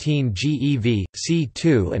 115 GeV,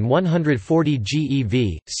 C2 and 140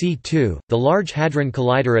 GeV, C2. The Large Hadron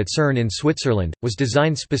Collider at CERN in Switzerland was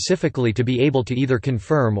designed specifically to be able to either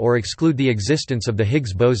confirm or exclude the existence of the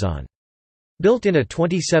Higgs boson. Built in a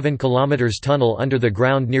 27 km tunnel under the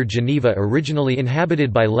ground near Geneva, originally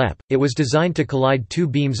inhabited by LEP, it was designed to collide two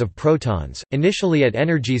beams of protons, initially at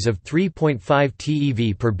energies of 3.5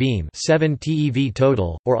 TeV per beam, 7 TeV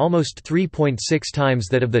total, or almost 3.6 times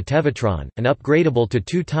that of the Tevatron, and upgradable to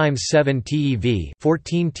 2 times 7 TeV,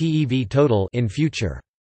 14 TeV total in future.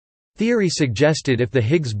 Theory suggested if the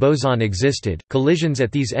Higgs boson existed, collisions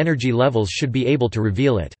at these energy levels should be able to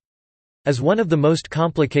reveal it. As one of the most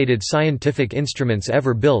complicated scientific instruments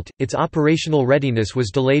ever built, its operational readiness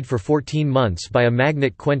was delayed for 14 months by a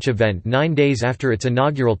magnet quench event 9 days after its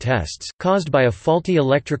inaugural tests, caused by a faulty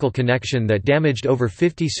electrical connection that damaged over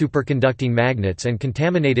 50 superconducting magnets and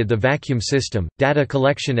contaminated the vacuum system. Data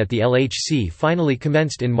collection at the LHC finally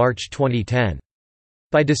commenced in March 2010.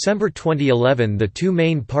 By December 2011, the two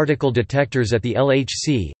main particle detectors at the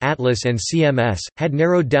LHC, ATLAS and CMS, had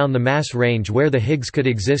narrowed down the mass range where the Higgs could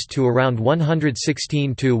exist to around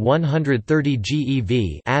 116 to 130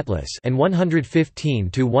 GeV (ATLAS) and 115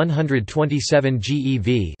 to 127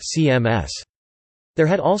 GeV (CMS). There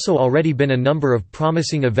had also already been a number of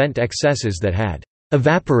promising event excesses that had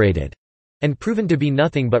evaporated and proven to be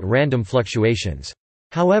nothing but random fluctuations.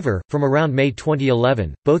 However, from around May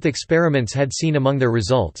 2011, both experiments had seen among their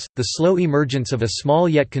results, the slow emergence of a small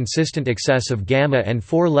yet consistent excess of gamma and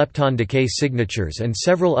 4 lepton decay signatures and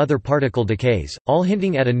several other particle decays, all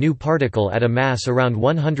hinting at a new particle at a mass around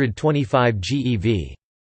 125 GeV.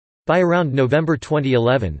 By around November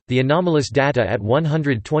 2011, the anomalous data at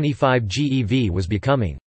 125 GeV was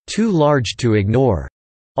becoming too large to ignore.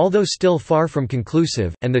 Although still far from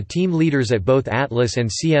conclusive, and the team leaders at both ATLAS and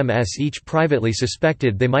CMS each privately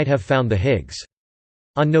suspected they might have found the Higgs.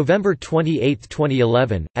 On November 28,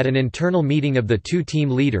 2011, at an internal meeting of the two team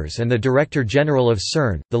leaders and the Director General of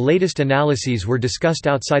CERN, the latest analyses were discussed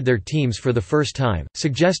outside their teams for the first time,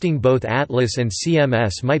 suggesting both ATLAS and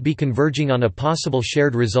CMS might be converging on a possible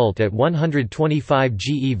shared result at 125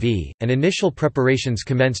 GeV, and initial preparations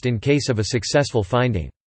commenced in case of a successful finding.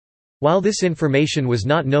 While this information was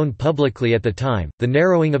not known publicly at the time, the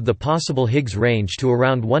narrowing of the possible Higgs range to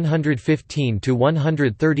around 115 to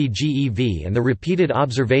 130 GeV and the repeated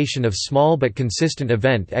observation of small but consistent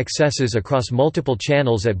event excesses across multiple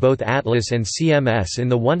channels at both ATLAS and CMS in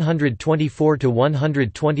the 124 to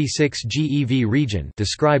 126 GeV region,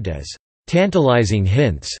 described as tantalizing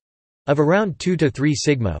hints of around 2 to 3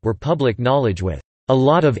 sigma, were public knowledge with a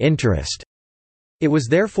lot of interest. It was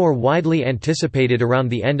therefore widely anticipated around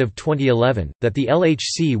the end of 2011, that the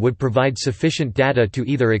LHC would provide sufficient data to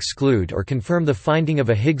either exclude or confirm the finding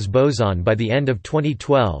of a Higgs boson by the end of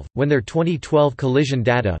 2012, when their 2012 collision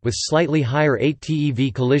data with slightly higher 8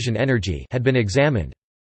 TeV collision energy had been examined.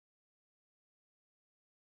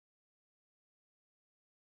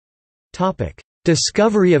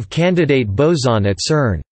 Discovery of candidate boson at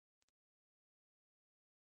CERN.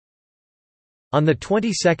 On the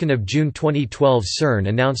 22nd of June 2012, CERN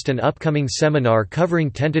announced an upcoming seminar covering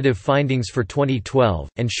tentative findings for 2012,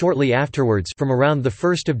 and shortly afterwards, from around the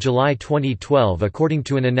 1st of July 2012, according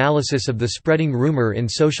to an analysis of the spreading rumor in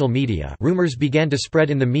social media, rumors began to spread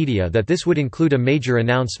in the media that this would include a major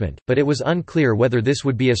announcement, but it was unclear whether this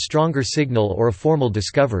would be a stronger signal or a formal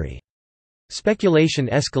discovery. Speculation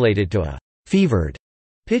escalated to a fevered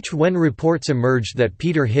pitch when reports emerged that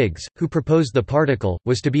Peter Higgs, who proposed the particle,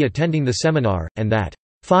 was to be attending the seminar, and that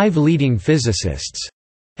 5 leading physicists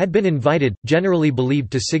had been invited, generally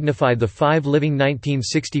believed to signify the 5 living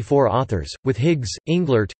 1964 authors, with Higgs,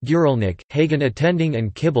 Englert, Guralnik, Hagen attending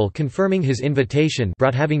and Kibble confirming his invitation,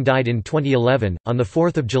 Brott having died in 2011. On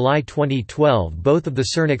 4 July 2012, both of the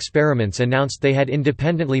CERN experiments announced they had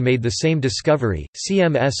independently made the same discovery,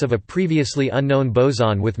 CMS of a previously unknown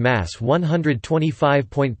boson with mass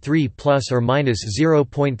 125.3 plus or minus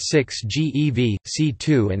 0.6 GeV,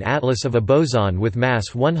 C2, and atlas of a boson with mass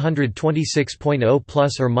 126.0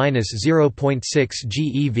 plus or minus 0.6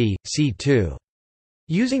 GeV, C2.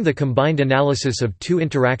 Using the combined analysis of two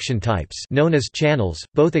interaction types known as channels,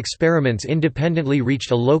 both experiments independently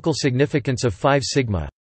reached a local significance of 5 sigma,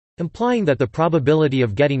 implying that the probability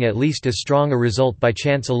of getting at least as strong a result by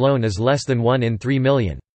chance alone is less than 1 in 3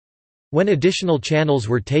 million. When additional channels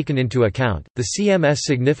were taken into account, the CMS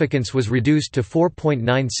significance was reduced to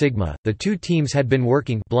 4.9 sigma. The two teams had been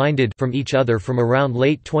working blinded from each other from around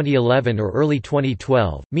late 2011 or early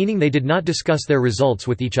 2012, meaning they did not discuss their results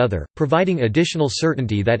with each other, providing additional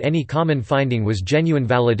certainty that any common finding was genuine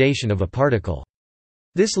validation of a particle.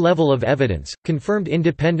 This level of evidence, confirmed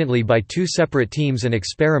independently by two separate teams and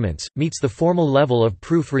experiments, meets the formal level of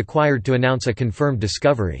proof required to announce a confirmed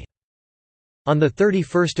discovery. On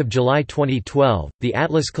 31 July 2012, the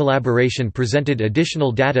Atlas collaboration presented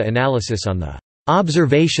additional data analysis on the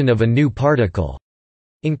observation of a new particle,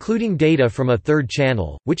 including data from a third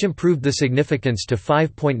channel, which improved the significance to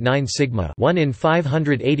 5.9 sigma, 1 in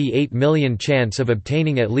 588 million chance of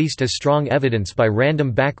obtaining at least as strong evidence by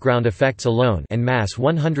random background effects alone, and mass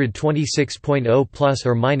 126.0 plus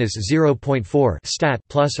or minus 0.4 stat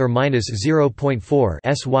plus or minus 0.4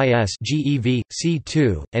 SYS GeV,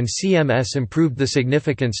 C2, and CMS improved the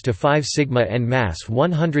significance to 5 sigma and mass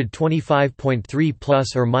 125.3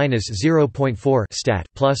 plus or minus 0.4 stat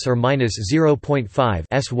plus or minus 0.5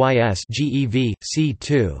 SYS GeV,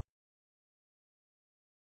 C2.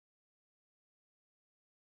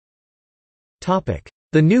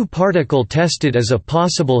 The new particle tested as a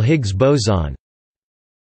possible Higgs boson.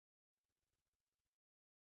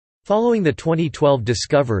 Following the 2012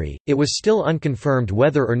 discovery, it was still unconfirmed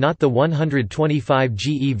whether or not the 125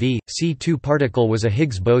 GeV, C2 particle was a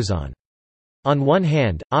Higgs boson. On one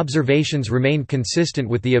hand, observations remained consistent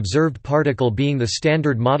with the observed particle being the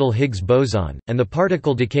standard model Higgs boson, and the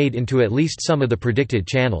particle decayed into at least some of the predicted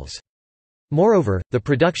channels. Moreover, the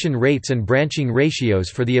production rates and branching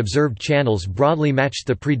ratios for the observed channels broadly matched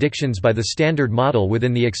the predictions by the standard model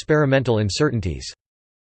within the experimental uncertainties.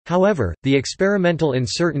 However, the experimental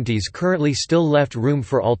uncertainties currently still left room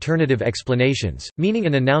for alternative explanations, meaning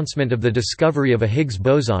an announcement of the discovery of a Higgs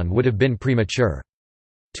boson would have been premature.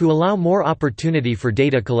 To allow more opportunity for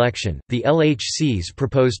data collection, the LHC's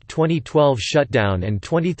proposed 2012 shutdown and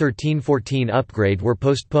 2013-14 upgrade were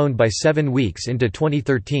postponed by 7 weeks into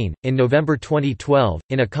 2013. In November 2012,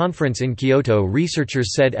 in a conference in Kyoto,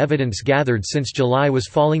 researchers said evidence gathered since July was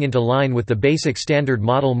falling into line with the basic standard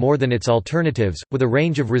model more than its alternatives, with a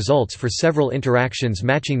range of results for several interactions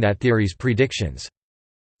matching that theory's predictions.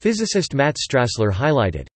 Physicist Matt Strassler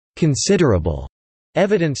highlighted considerable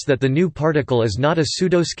evidence that the new particle is not a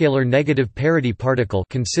pseudoscalar negative parity particle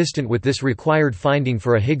consistent with this required finding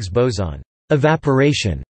for a Higgs boson,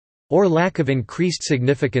 evaporation, or lack of increased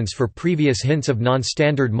significance for previous hints of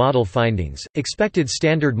non-standard model findings, expected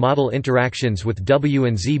standard model interactions with W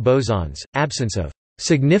and Z bosons, absence of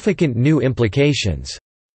significant new implications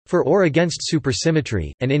for or against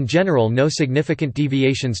supersymmetry, and in general no significant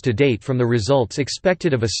deviations to date from the results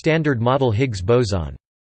expected of a standard model Higgs boson.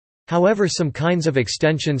 However, some kinds of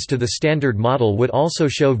extensions to the standard model would also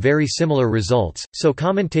show very similar results, so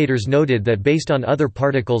commentators noted that based on other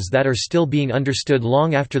particles that are still being understood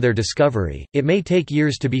long after their discovery, it may take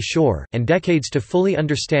years to be sure, and decades to fully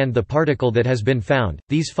understand the particle that has been found.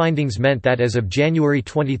 These findings meant that as of January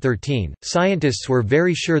 2013, scientists were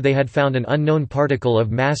very sure they had found an unknown particle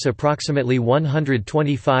of mass approximately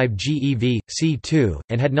 125 GeV, C2,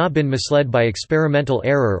 and had not been misled by experimental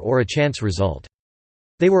error or a chance result.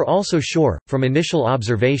 They were also sure, from initial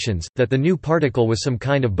observations, that the new particle was some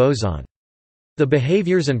kind of boson. The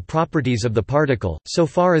behaviors and properties of the particle, so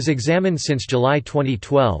far as examined since July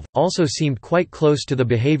 2012, also seemed quite close to the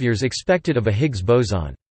behaviors expected of a Higgs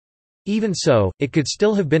boson. Even so, it could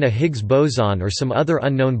still have been a Higgs boson or some other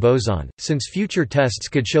unknown boson, since future tests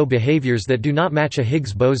could show behaviors that do not match a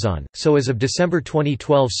Higgs boson, so as of December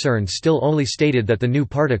 2012 CERN still only stated that the new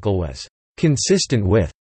particle was consistent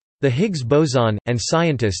with the Higgs boson, and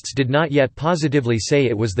scientists did not yet positively say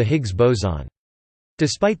it was the Higgs boson.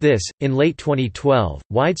 Despite this, in late 2012,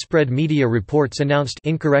 widespread media reports announced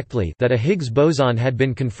incorrectly that a Higgs boson had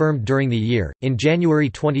been confirmed during the year. In January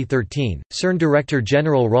 2013, CERN Director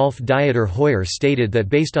General Rolf Dieter Hoyer stated that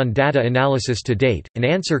based on data analysis to date, an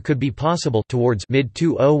answer could be possible towards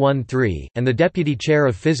mid-2013, and the deputy chair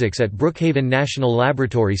of physics at Brookhaven National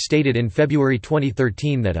Laboratory stated in February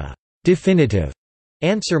 2013 that a definitive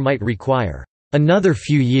answer might require another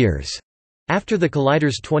few years after the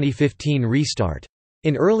collider's 2015 restart.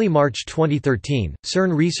 In early March 2013,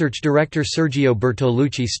 CERN research director Sergio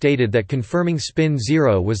Bertolucci stated that confirming spin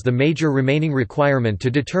zero was the major remaining requirement to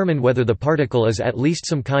determine whether the particle is at least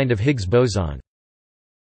some kind of Higgs boson.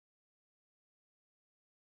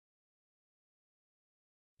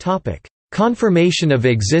 Confirmation of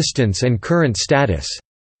existence and current status.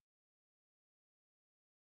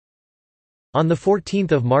 On 14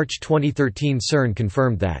 March 2013, CERN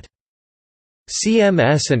confirmed that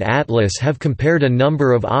CMS and ATLAS have compared a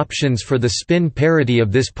number of options for the spin parity of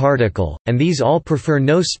this particle, and these all prefer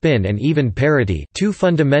no spin and even parity, two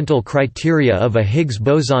fundamental criteria of a Higgs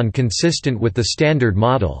boson consistent with the Standard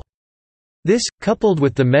Model. This, coupled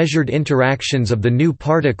with the measured interactions of the new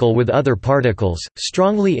particle with other particles,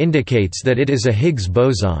 strongly indicates that it is a Higgs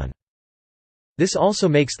boson. This also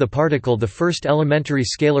makes the particle the first elementary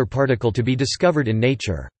scalar particle to be discovered in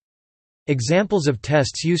nature. Examples of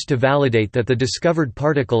tests used to validate that the discovered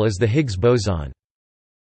particle is the Higgs boson.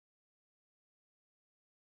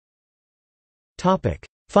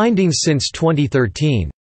 Findings since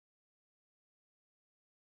 2013.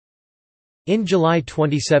 In July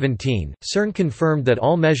 2017, CERN confirmed that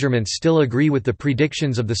all measurements still agree with the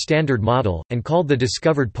predictions of the Standard Model, and called the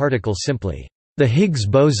discovered particle simply the Higgs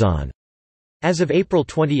boson. As of April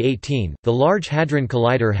 2018, the Large Hadron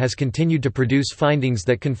Collider has continued to produce findings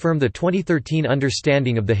that confirm the 2013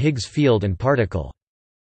 understanding of the Higgs field and particle.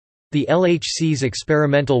 The LHC's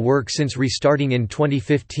experimental work since restarting in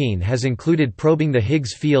 2015 has included probing the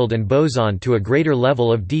Higgs field and boson to a greater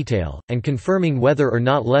level of detail, and confirming whether or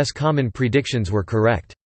not less common predictions were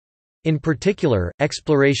correct. In particular,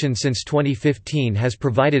 exploration since 2015 has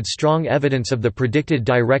provided strong evidence of the predicted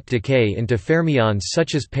direct decay into fermions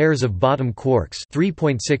such as pairs of bottom quarks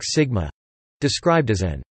 3.6 sigma, described as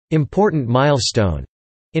an important milestone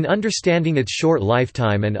in understanding its short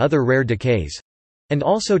lifetime and other rare decays, and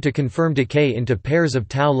also to confirm decay into pairs of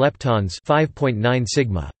tau leptons 5.9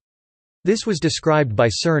 sigma. This was described by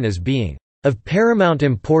CERN as being of paramount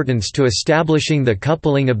importance to establishing the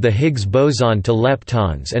coupling of the Higgs boson to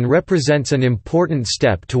leptons and represents an important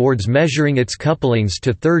step towards measuring its couplings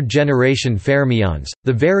to third-generation fermions,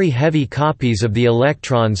 the very heavy copies of the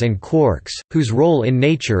electrons and quarks, whose role in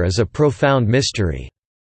nature is a profound mystery.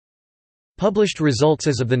 Published results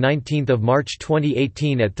as of 19 March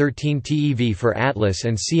 2018 at 13 TeV for ATLAS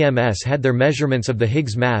and CMS had their measurements of the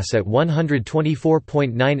Higgs mass at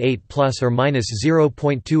 124.98 plus or minus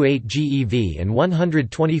 0.28 GeV and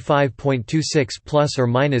 125.26 plus or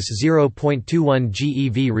minus 0.21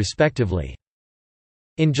 GeV respectively.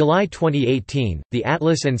 In July 2018, the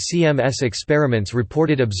ATLAS and CMS experiments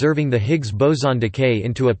reported observing the Higgs boson decay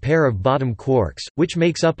into a pair of bottom quarks, which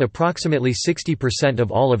makes up approximately 60%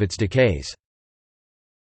 of all of its decays.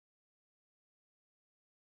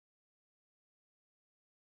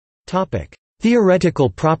 Theoretical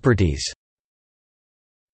properties.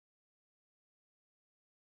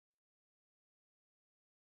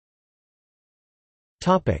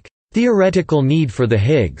 Theoretical need for the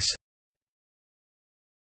Higgs.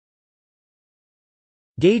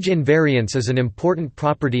 Gauge invariance is an important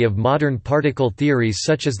property of modern particle theories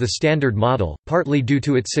such as the Standard Model, partly due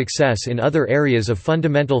to its success in other areas of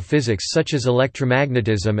fundamental physics such as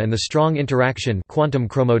electromagnetism and the strong interaction quantum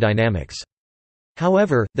chromodynamics.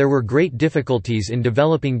 However, there were great difficulties in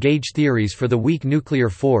developing gauge theories for the weak nuclear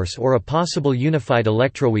force or a possible unified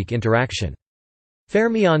electroweak interaction.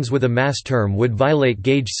 Fermions with a mass term would violate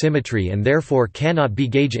gauge symmetry and therefore cannot be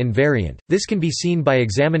gauge invariant. This can be seen by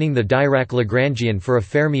examining the Dirac-Lagrangian for a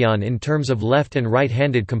fermion in terms of left and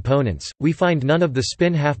right-handed components. We find none of the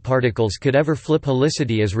spin half particles could ever flip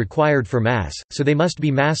helicity as required for mass, so they must be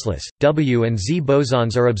massless. W and Z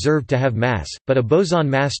bosons are observed to have mass, but a boson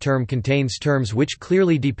mass term contains terms which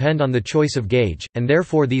clearly depend on the choice of gauge, and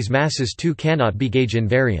therefore these masses too cannot be gauge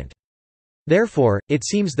invariant. Therefore, it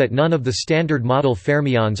seems that none of the Standard Model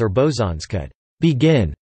fermions or bosons could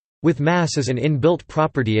begin with mass as an inbuilt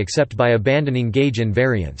property except by abandoning gauge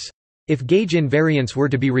invariance. If gauge invariance were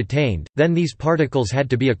to be retained, then these particles had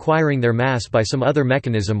to be acquiring their mass by some other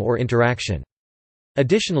mechanism or interaction.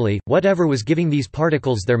 Additionally, whatever was giving these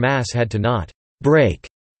particles their mass had to not break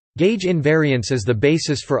Gauge invariance is the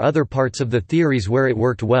basis for other parts of the theories where it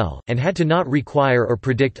worked well, and had to not require or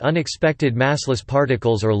predict unexpected massless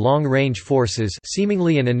particles or long-range forces,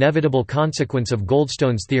 seemingly an inevitable consequence of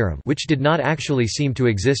Goldstone's theorem, which did not actually seem to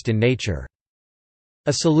exist in nature.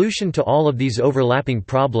 A solution to all of these overlapping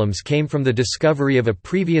problems came from the discovery of a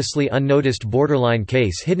previously unnoticed borderline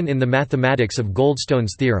case hidden in the mathematics of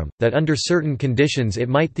Goldstone's theorem, that under certain conditions it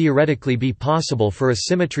might theoretically be possible for a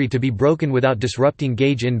symmetry to be broken without disrupting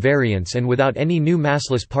gauge invariance and without any new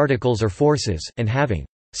massless particles or forces, and having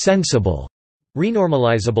sensible,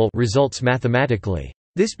 renormalizable results mathematically.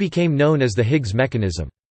 This became known as the Higgs mechanism.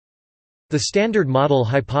 The Standard Model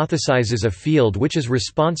hypothesizes a field which is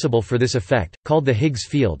responsible for this effect, called the Higgs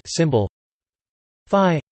field, symbol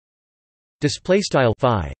phi �displaystyle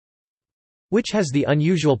phi, which has the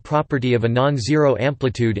unusual property of a non-zero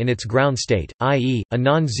amplitude in its ground state, i.e., a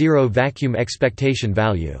non-zero vacuum expectation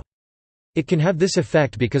value. It can have this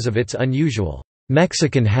effect because of its unusual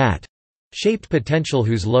Mexican hat-shaped potential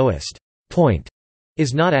whose lowest point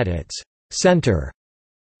is not at its center.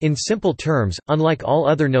 In simple terms, unlike all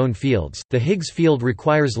other known fields, the Higgs field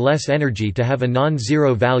requires less energy to have a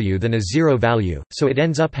non-zero value than a zero value, so it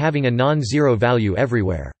ends up having a non-zero value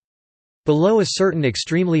everywhere. Below a certain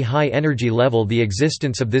extremely high energy level, the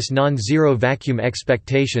existence of this non-zero vacuum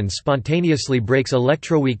expectation spontaneously breaks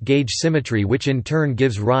electroweak gauge symmetry, which in turn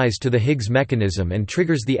gives rise to the Higgs mechanism and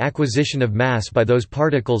triggers the acquisition of mass by those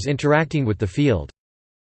particles interacting with the field.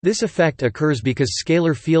 This effect occurs because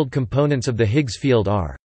scalar field components of the Higgs field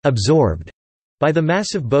are absorbed by the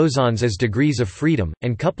massive bosons as degrees of freedom,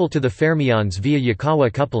 and coupled to the fermions via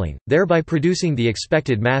Yukawa coupling, thereby producing the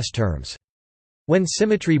expected mass terms. When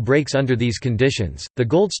symmetry breaks under these conditions, the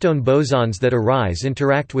Goldstone bosons that arise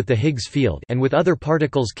interact with the Higgs field and with other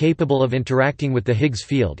particles capable of interacting with the Higgs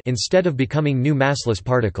field instead of becoming new massless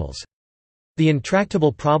particles. The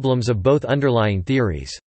intractable problems of both underlying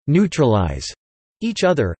theories neutralize each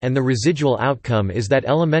other, and the residual outcome is that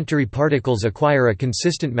elementary particles acquire a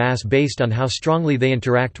consistent mass based on how strongly they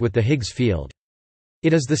interact with the Higgs field.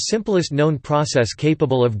 It is the simplest known process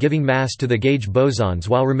capable of giving mass to the gauge bosons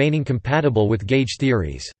while remaining compatible with gauge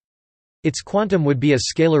theories. Its quantum would be a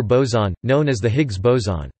scalar boson, known as the Higgs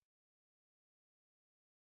boson.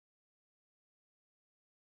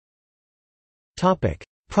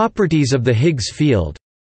 Properties of the Higgs field.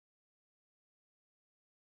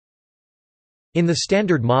 In the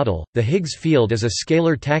Standard Model, the Higgs field is a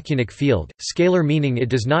scalar tachyonic field, scalar meaning it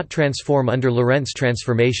does not transform under Lorentz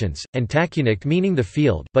transformations, and tachyonic meaning the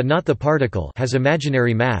field but not the particle has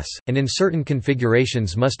imaginary mass, and in certain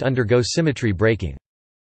configurations must undergo symmetry breaking.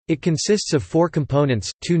 It consists of 4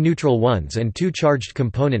 components, 2 neutral ones and 2 charged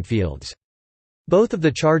component fields. Both of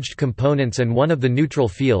the charged components and one of the neutral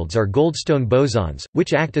fields are Goldstone bosons,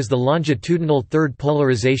 which act as the longitudinal third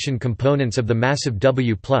polarization components of the massive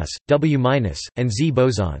W+, W-, and Z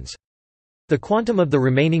bosons. The quantum of the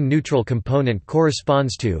remaining neutral component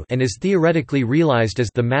corresponds to and is theoretically realized as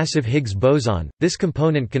the massive Higgs boson. This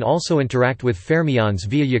component can also interact with fermions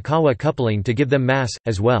via Yukawa coupling to give them mass,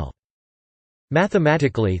 as well.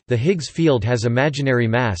 Mathematically, the Higgs field has imaginary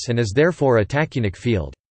mass and is therefore a tachyonic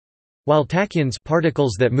field. While tachyons,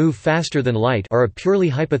 particles that move faster than light, are a purely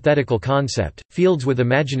hypothetical concept, fields with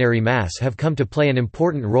imaginary mass have come to play an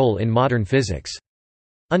important role in modern physics.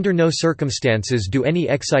 Under no circumstances do any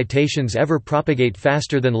excitations ever propagate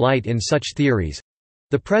faster than light in such theories.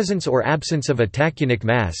 The presence or absence of a tachyonic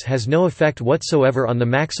mass has no effect whatsoever on the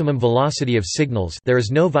maximum velocity of signals. There is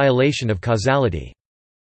no violation of causality.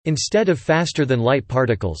 Instead of faster-than-light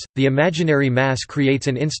particles, the imaginary mass creates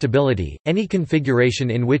an instability. Any configuration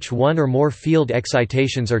in which one or more field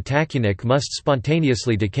excitations are tachyonic must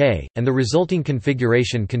spontaneously decay, and the resulting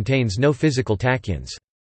configuration contains no physical tachyons.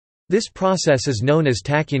 This process is known as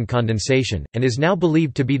tachyon condensation, and is now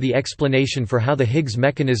believed to be the explanation for how the Higgs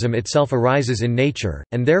mechanism itself arises in nature,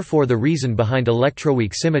 and therefore the reason behind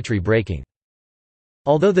electroweak symmetry breaking.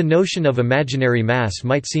 Although the notion of imaginary mass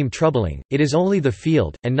might seem troubling, it is only the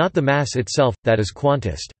field, and not the mass itself, that is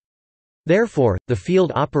quantized. Therefore, the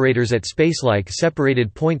field operators at spacelike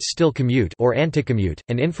separated points still commute or anticommute,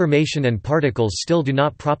 and information and particles still do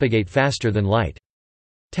not propagate faster than light.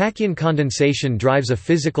 Tachyon condensation drives a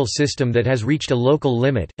physical system that has reached a local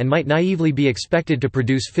limit, and might naively be expected to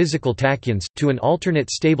produce physical tachyons, to an alternate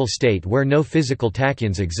stable state where no physical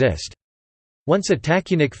tachyons exist. Once a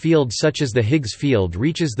tachyonic field such as the Higgs field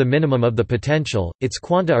reaches the minimum of the potential, its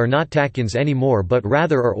quanta are not tachyons anymore but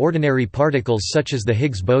rather are ordinary particles such as the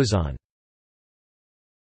Higgs boson.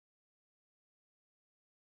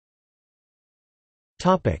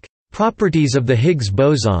 Properties of the Higgs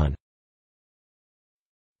boson.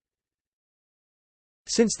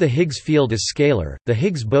 Since the Higgs field is scalar, the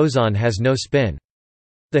Higgs boson has no spin.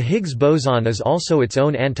 The Higgs boson is also its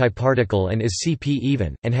own antiparticle and is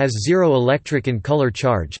CP-even, and has zero electric and color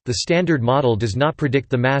charge. The Standard Model does not predict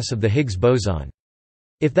the mass of the Higgs boson.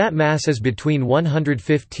 If that mass is between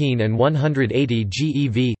 115 and 180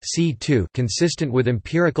 GeV, C2 consistent with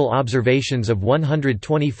empirical observations of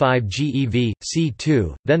 125 GeV,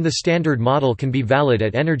 C2, then the Standard Model can be valid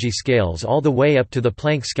at energy scales all the way up to the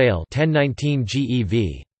Planck scale 1019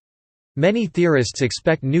 GeV. Many theorists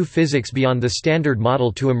expect new physics beyond the Standard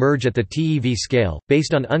Model to emerge at the TeV scale,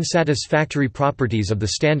 based on unsatisfactory properties of the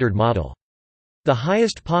Standard Model. The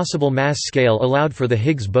highest possible mass scale allowed for the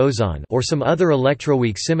Higgs boson or some other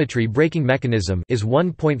electroweak symmetry breaking mechanism is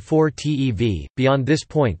 1.4 TeV. Beyond this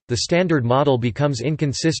point, the Standard Model becomes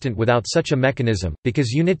inconsistent without such a mechanism,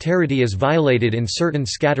 because unitarity is violated in certain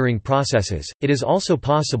scattering processes. It is also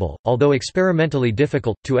possible, although experimentally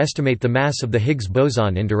difficult, to estimate the mass of the Higgs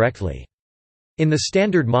boson indirectly. In the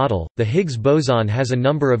Standard Model, the Higgs boson has a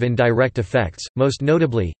number of indirect effects, most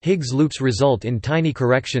notably, Higgs loops result in tiny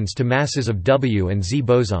corrections to masses of W and Z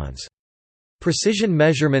bosons. Precision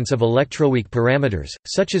measurements of electroweak parameters,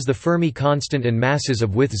 such as the Fermi constant and masses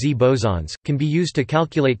of with Z bosons, can be used to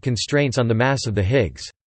calculate constraints on the mass of the Higgs.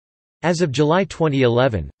 As of July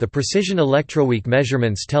 2011, the precision electroweak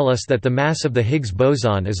measurements tell us that the mass of the Higgs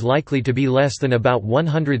boson is likely to be less than about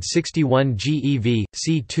 161 GeV,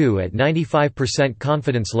 C2 at 95%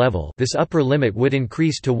 confidence level. This upper limit would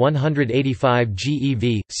increase to 185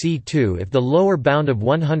 GeV, C2 if the lower bound of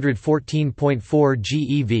 114.4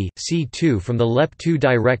 GeV, C2 from the LEP2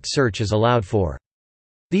 direct search is allowed for.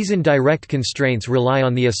 These indirect constraints rely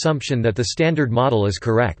on the assumption that the Standard Model is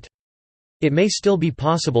correct. It may still be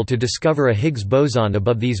possible to discover a Higgs boson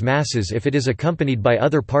above these masses if it is accompanied by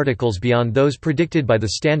other particles beyond those predicted by the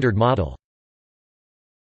Standard Model.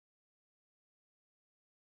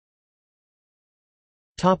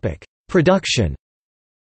 Production.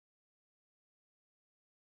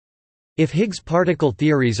 If Higgs particle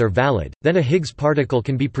theories are valid, then a Higgs particle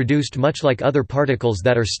can be produced much like other particles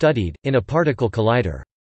that are studied, in a particle collider.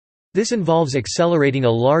 This involves accelerating a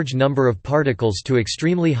large number of particles to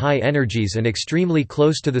extremely high energies and extremely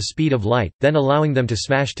close to the speed of light, then allowing them to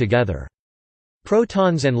smash together.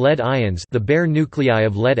 Protons and lead ions, the bare nuclei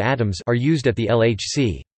of lead atoms, are used at the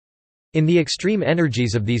LHC. In the extreme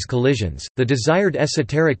energies of these collisions, the desired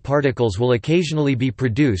esoteric particles will occasionally be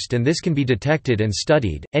produced, and this can be detected and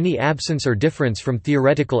studied. Any absence or difference from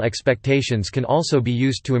theoretical expectations can also be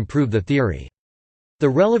used to improve the theory. The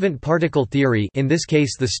relevant particle theory, in this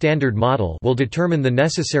case the Standard Model, will determine the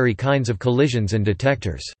necessary kinds of collisions and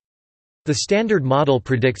detectors. The Standard Model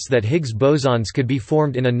predicts that Higgs bosons could be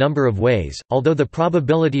formed in a number of ways, although the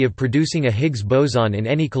probability of producing a Higgs boson in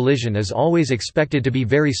any collision is always expected to be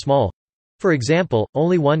very small. For example,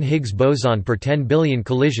 only one Higgs boson per 10 billion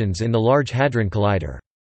collisions in the Large Hadron Collider.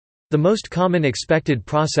 The most common expected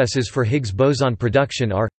processes for Higgs boson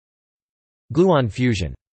production are gluon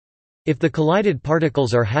fusion. If the collided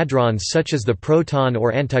particles are hadrons such as the proton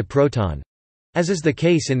or antiproton, as is the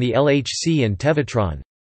case in the LHC and tevatron,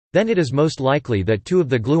 then it is most likely that two of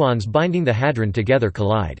the gluons binding the hadron together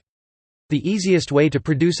collide. The easiest way to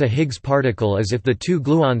produce a Higgs particle is if the two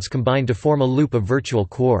gluons combine to form a loop of virtual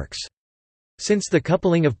quarks. Since the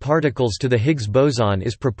coupling of particles to the Higgs boson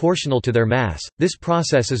is proportional to their mass, this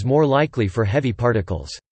process is more likely for heavy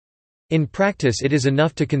particles. In practice, it is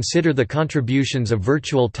enough to consider the contributions of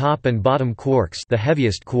virtual top and bottom quarks, the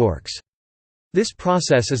heaviest quarks. This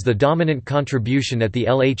process is the dominant contribution at the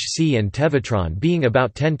LHC and tevatron, being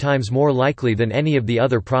about 10 times more likely than any of the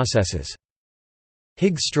other processes.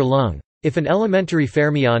 Higgs-Strelung. If an elementary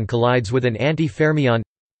fermion collides with an anti-fermion,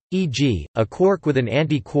 e.g., a quark with an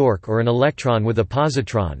anti-quark or an electron with a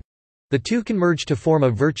positron, the two can merge to form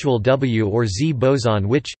a virtual W or Z boson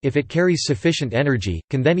which, if it carries sufficient energy,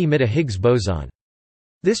 can then emit a Higgs boson.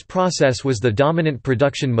 This process was the dominant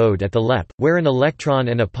production mode at the LEP, where an electron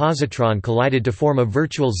and a positron collided to form a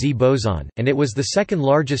virtual Z boson, and it was the second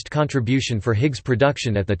largest contribution for Higgs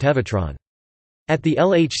production at the tevatron. At the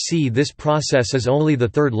LHC this process is only the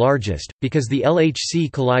third largest, because the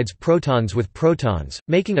LHC collides protons with protons,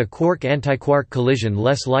 making a quark-antiquark collision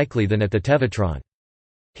less likely than at the tevatron.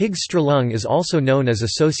 Higgs-Strelung is also known as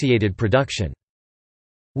associated production.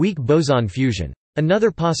 Weak boson fusion. Another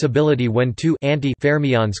possibility when two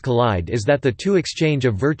anti-fermions collide is that the two exchange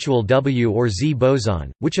a virtual W or Z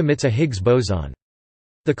boson, which emits a Higgs boson.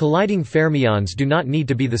 The colliding fermions do not need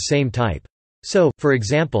to be the same type. So, for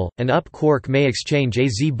example, an up quark may exchange a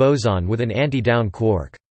Z boson with an anti-down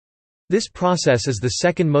quark. This process is the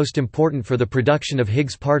second most important for the production of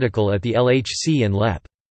Higgs particle at the LHC and LEP.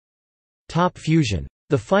 Top fusion.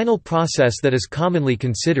 The final process that is commonly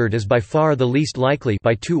considered is by far the least likely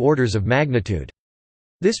by 2 orders of magnitude.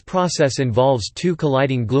 This process involves 2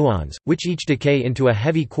 colliding gluons, which each decay into a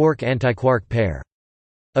heavy quark-antiquark pair.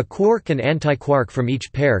 A quark and antiquark from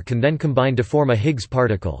each pair can then combine to form a Higgs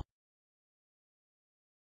particle.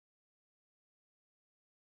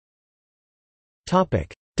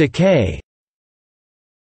 Decay.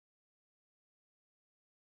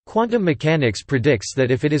 Quantum mechanics predicts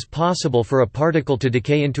that if it is possible for a particle to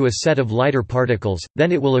decay into a set of lighter particles,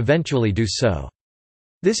 then it will eventually do so.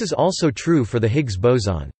 This is also true for the Higgs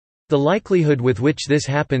boson. The likelihood with which this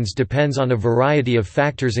happens depends on a variety of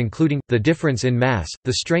factors including, the difference in mass,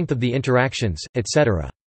 the strength of the interactions, etc.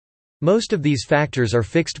 Most of these factors are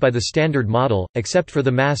fixed by the Standard Model, except for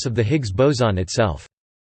the mass of the Higgs boson itself.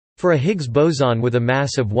 For a Higgs boson with a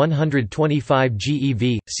mass of 125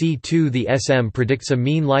 GeV, C2 the SM predicts a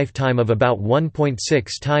mean lifetime of about 1.6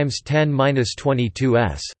 × 10⁻22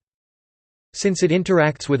 s. Since it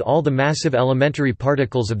interacts with all the massive elementary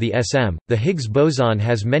particles of the SM, the Higgs boson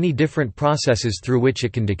has many different processes through which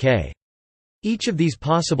it can decay. Each of these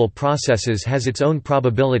possible processes has its own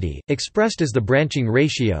probability, expressed as the branching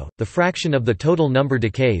ratio, the fraction of the total number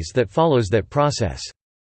decays that follows that process.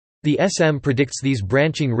 The SM predicts these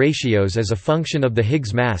branching ratios as a function of the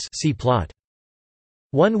Higgs mass. See plot.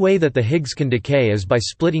 One way that the Higgs can decay is by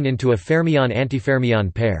splitting into a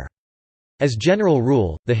fermion-antifermion pair. As general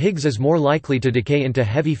rule, the Higgs is more likely to decay into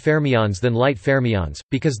heavy fermions than light fermions,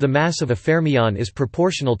 because the mass of a fermion is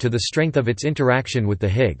proportional to the strength of its interaction with the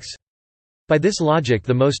Higgs. By this logic,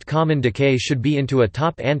 the most common decay should be into a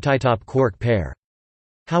top-antitop quark pair.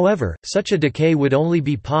 However, such a decay would only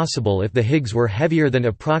be possible if the Higgs were heavier than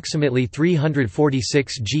approximately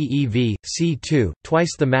 346 GeV, C2,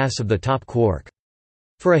 twice the mass of the top quark.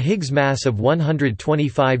 For a Higgs mass of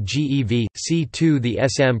 125 GeV, C2 the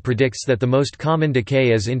SM predicts that the most common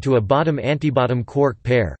decay is into a bottom-antibottom quark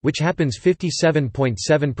pair, which happens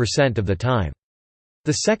 57.7% of the time.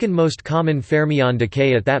 The second most common fermion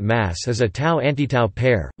decay at that mass is a tau-antitau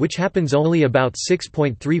pair, which happens only about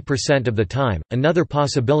 6.3% of the time. Another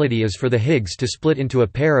possibility is for the Higgs to split into a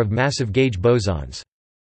pair of massive gauge bosons.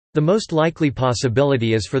 The most likely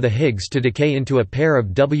possibility is for the Higgs to decay into a pair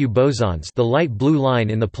of W bosons, the light blue line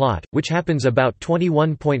in the plot, which happens about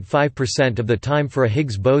 21.5% of the time for a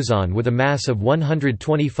Higgs boson with a mass of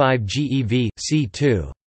 125 GeV,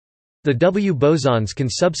 C2. The W bosons can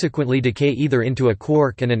subsequently decay either into a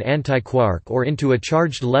quark and an antiquark or into a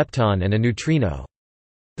charged lepton and a neutrino.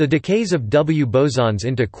 The decays of W bosons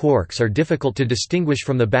into quarks are difficult to distinguish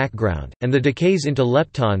from the background, and the decays into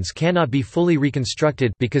leptons cannot be fully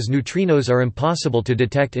reconstructed because neutrinos are impossible to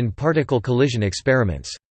detect in particle collision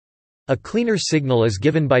experiments. A cleaner signal is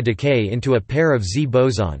given by decay into a pair of Z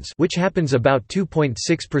bosons, which happens about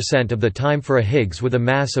 2.6% of the time for a Higgs with a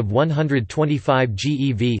mass of 125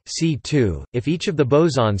 GeV, C2, if each of the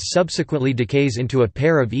bosons subsequently decays into a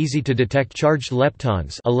pair of easy-to-detect charged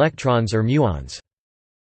leptons, electrons or muons.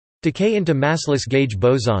 Decay into massless gauge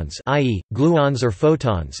bosons, i.e., gluons or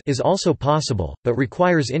photons, is also possible, but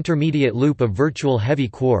requires intermediate loop of virtual heavy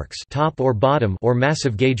quarks, top or bottom, or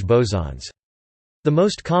massive gauge bosons. The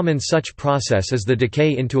most common such process is the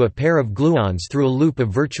decay into a pair of gluons through a loop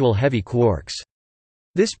of virtual heavy quarks.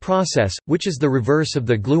 This process, which is the reverse of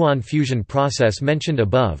the gluon fusion process mentioned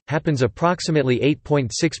above, happens approximately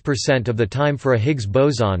 8.6% of the time for a Higgs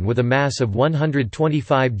boson with a mass of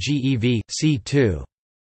 125 GeV, C2.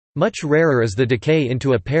 Much rarer is the decay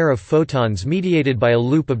into a pair of photons mediated by a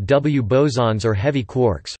loop of W bosons or heavy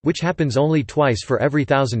quarks, which happens only twice for every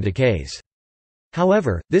 1,000 decays.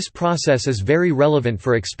 However, this process is very relevant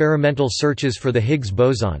for experimental searches for the Higgs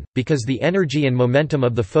boson, because the energy and momentum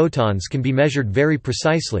of the photons can be measured very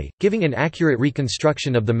precisely, giving an accurate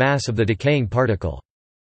reconstruction of the mass of the decaying particle.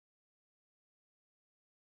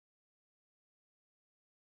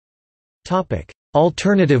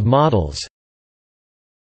 Alternative models.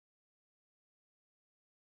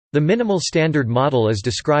 The minimal standard model as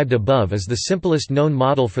described above is the simplest known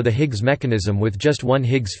model for the Higgs mechanism with just one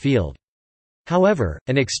Higgs field. However,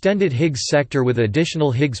 an extended Higgs sector with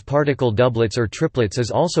additional Higgs particle doublets or triplets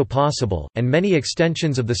is also possible, and many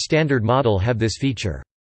extensions of the Standard Model have this feature.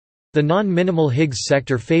 The non-minimal Higgs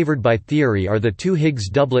sector favored by theory are the two Higgs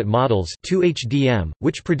doublet models 2HDM,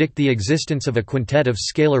 which predict the existence of a quintet of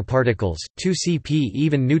scalar particles, two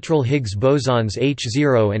CP-even neutral Higgs bosons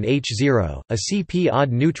H0 and H0, a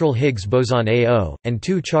CP-odd neutral Higgs boson AO, and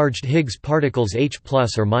two charged Higgs particles H+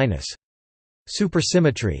 or -.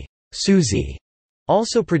 Supersymmetry SUSY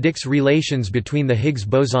also predicts relations between the Higgs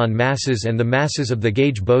boson masses and the masses of the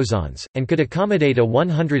gauge bosons, and could accommodate a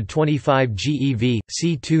 125 GeV,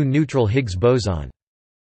 C2 neutral Higgs boson.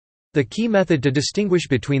 The key method to distinguish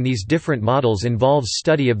between these different models involves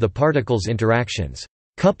study of the particles' interactions,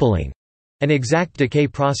 coupling, and exact decay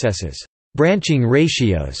processes, branching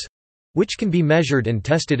ratios, which can be measured and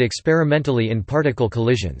tested experimentally in particle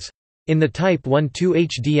collisions. In the Type 1-2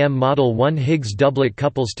 HDM model, one Higgs doublet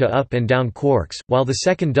couples to up and down quarks, while the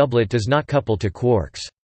second doublet does not couple to quarks.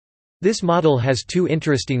 This model has two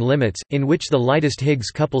interesting limits, in which the lightest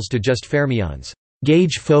Higgs couples to just fermions,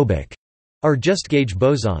 gauge-phobic, or just gauge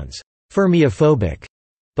bosons, fermiophobic,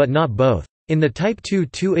 but not both. In the Type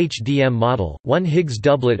 2-2 HDM model, one Higgs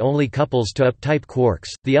doublet only couples to up-type quarks,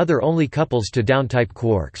 the other only couples to down-type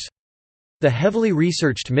quarks. The heavily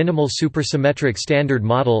researched Minimal Supersymmetric Standard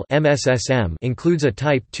Model (MSSM) includes a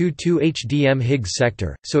Type 2-2 HDM Higgs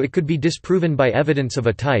sector, so it could be disproven by evidence of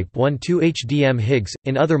a Type 1-2 HDM Higgs.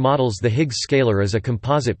 In other models, the Higgs scalar is a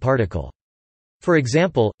composite particle. For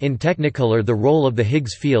example, in Technicolor, the role of the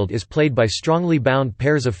Higgs field is played by strongly bound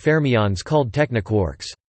pairs of fermions called technoquarks.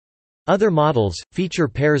 Other models feature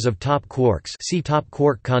pairs of top quarks. See top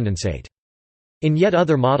quark condensate. In yet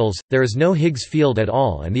other models, there is no Higgs field at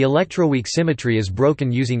all and the electroweak symmetry is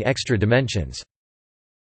broken using extra dimensions.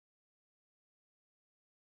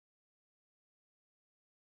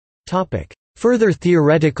 Further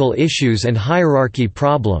theoretical issues and hierarchy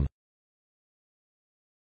problem.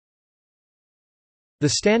 The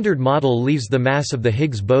Standard Model leaves the mass of the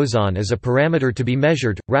Higgs boson as a parameter to be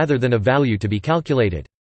measured, rather than a value to be calculated.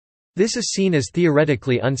 This is seen as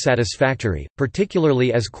theoretically unsatisfactory,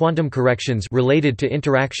 particularly as quantum corrections related to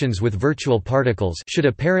interactions with virtual particles should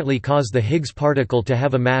apparently cause the Higgs particle to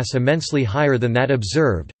have a mass immensely higher than that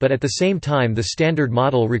observed, but at the same time the Standard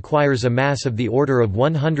Model requires a mass of the order of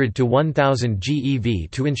 100 to 1000 GeV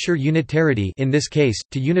to ensure unitarity, in this case,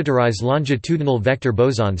 to unitarize longitudinal vector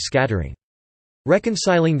boson scattering.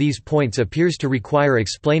 Reconciling these points appears to require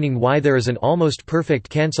explaining why there is an almost perfect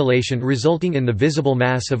cancellation resulting in the visible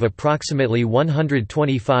mass of approximately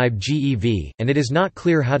 125 GeV, and it is not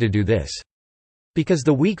clear how to do this. Because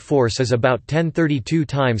the weak force is about 1032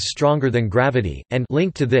 times stronger than gravity, and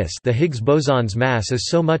linked to this, the Higgs boson's mass is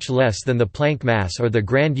so much less than the Planck mass or the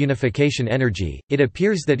grand unification energy, it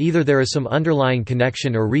appears that either there is some underlying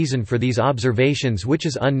connection or reason for these observations which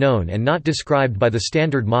is unknown and not described by the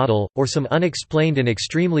Standard Model, or some unexplained and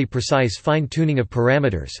extremely precise fine-tuning of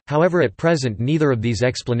parameters. However, at present neither of these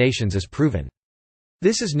explanations is proven.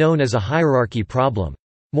 This is known as a hierarchy problem.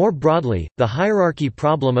 More broadly, the hierarchy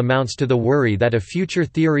problem amounts to the worry that a future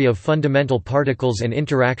theory of fundamental particles and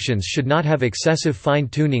interactions should not have excessive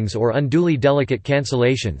fine-tunings or unduly delicate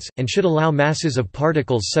cancellations, and should allow masses of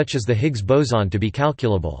particles such as the Higgs boson to be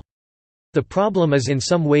calculable. The problem is in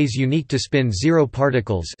some ways unique to spin-zero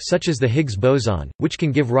particles such as the Higgs boson, which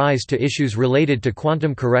can give rise to issues related to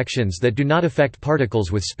quantum corrections that do not affect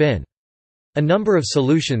particles with spin. A number of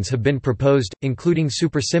solutions have been proposed, including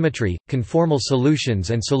supersymmetry, conformal solutions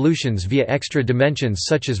and solutions via extra dimensions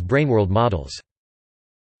such as braneworld models.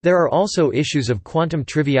 There are also issues of quantum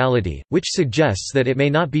triviality, which suggests that it may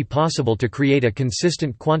not be possible to create a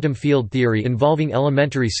consistent quantum field theory involving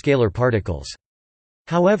elementary scalar particles.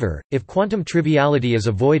 However, if quantum triviality is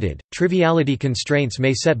avoided, triviality constraints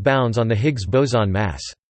may set bounds on the Higgs boson mass.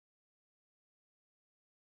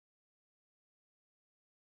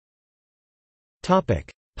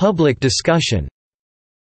 Public discussion.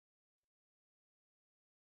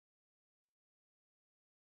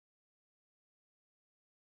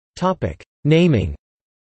 Naming.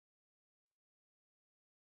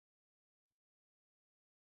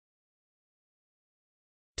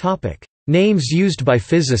 Names used by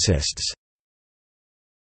physicists.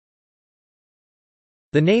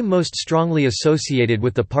 The name most strongly associated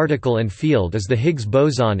with the particle and field is the Higgs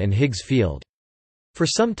boson and Higgs field. For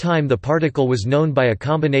some time the particle was known by a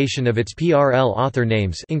combination of its PRL author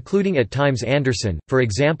names, including at times Anderson, for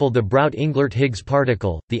example the Brout-Englert-Higgs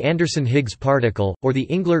particle, the Anderson-Higgs particle, or the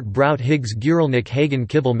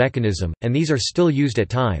Englert-Brout-Higgs-Guralnik-Hagen-Kibble mechanism, and these are still used at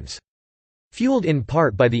times. Fueled in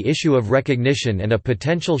part by the issue of recognition and a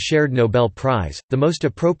potential shared Nobel Prize, the most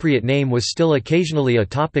appropriate name was still occasionally a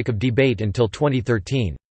topic of debate until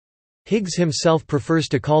 2013. Higgs himself prefers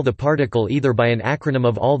to call the particle either by an acronym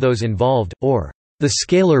of all those involved, or the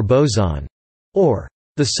scalar boson, or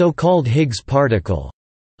the so-called Higgs particle.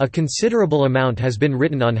 A considerable amount has been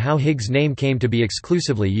written on how Higgs' name came to be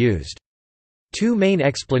exclusively used. Two main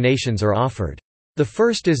explanations are offered. The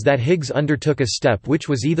first is that Higgs undertook a step which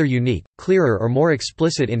was either unique, clearer or more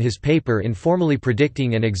explicit in his paper in formally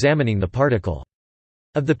predicting and examining the particle.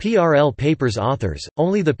 Of the PRL paper's authors,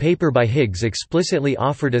 only the paper by Higgs explicitly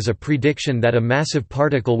offered as a prediction that a massive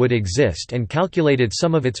particle would exist and calculated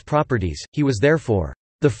some of its properties. He was therefore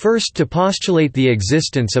the first to postulate the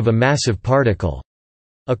existence of a massive particle,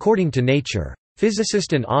 according to Nature.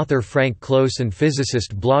 Physicist and author Frank Close and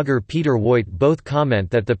physicist-blogger Peter Woit both comment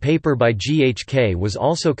that the paper by GHK was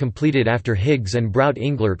also completed after Higgs and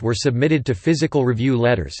Brout-Englert were submitted to Physical Review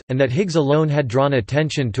letters, and that Higgs alone had drawn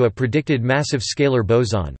attention to a predicted massive scalar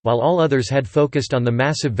boson, while all others had focused on the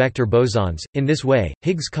massive vector bosons. In this way,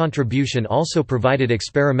 Higgs' contribution also provided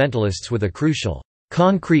experimentalists with a crucial,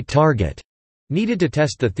 concrete target needed to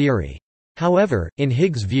test the theory. However, in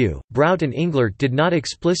Higgs' view, Brout and Englert did not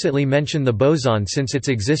explicitly mention the boson since its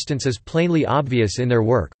existence is plainly obvious in their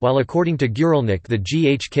work, while according to Guralnik the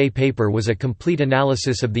GHK paper was a complete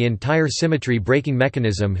analysis of the entire symmetry breaking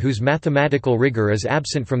mechanism whose mathematical rigor is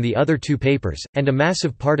absent from the other two papers, and a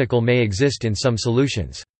massive particle may exist in some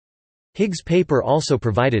solutions. Higgs' paper also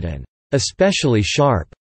provided an especially sharp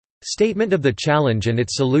statement of the challenge and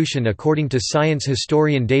its solution. According to science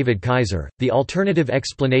historian David Kaiser, the alternative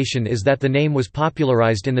explanation is that the name was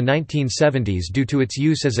popularized in the 1970s due to its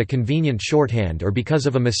use as a convenient shorthand or because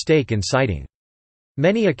of a mistake in citing.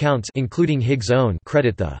 Many accounts including Higgs' own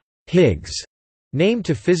credit the Higgs name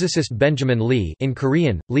to physicist Benjamin Lee, in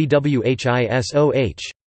Korean, Lee Whisoh.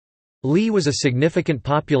 Lee was a significant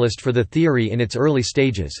populist for the theory in its early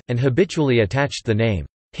stages, and habitually attached the name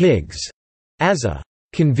Higgs as a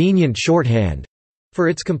convenient shorthand for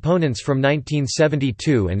its components from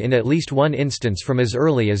 1972 and in at least one instance from as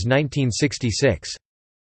early as 1966.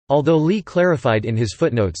 Although Lee clarified in his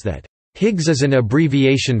footnotes that Higgs is an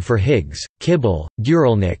abbreviation for Higgs, Kibble,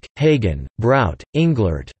 Guralnik, Hagen, Brout,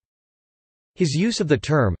 Englert. His use of the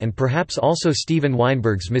term, and perhaps also Steven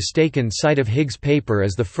Weinberg's mistaken cite of Higgs' paper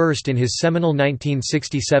as the first in his seminal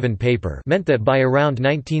 1967 paper, meant that by around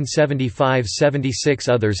 1975–76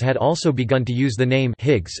 others had also begun to use the name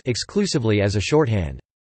Higgs exclusively as a shorthand.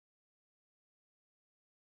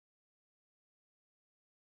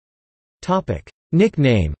 Topic: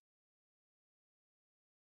 Nickname.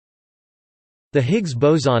 The Higgs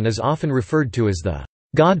boson is often referred to as the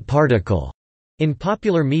God particle in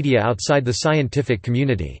popular media outside the scientific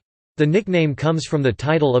community. The nickname comes from the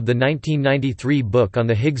title of the 1993 book on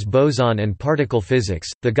the Higgs boson and particle physics,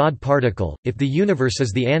 The God Particle, If the Universe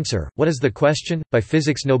is the Answer, What is the Question?, by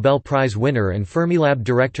Physics Nobel Prize winner and Fermilab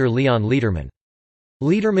director Leon Lederman.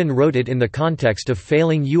 Lederman wrote it in the context of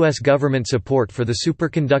failing U.S. government support for the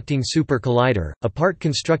superconducting Super Collider, a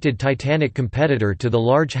part-constructed Titanic competitor to the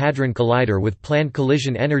Large Hadron Collider with planned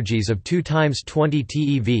collision energies of 2 × 10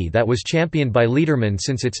 TeV that was championed by Lederman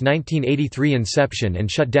since its 1983 inception and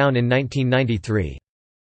shut down in 1993.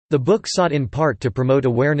 The book sought in part to promote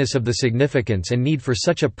awareness of the significance and need for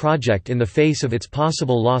such a project in the face of its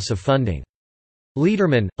possible loss of funding.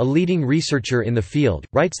 Lederman, a leading researcher in the field,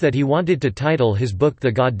 writes that he wanted to title his book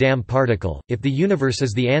The Goddamn Particle, If the Universe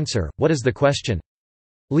is the Answer, What is the Question?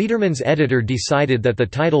 Lederman's editor decided that the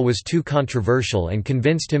title was too controversial and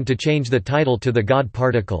convinced him to change the title to The God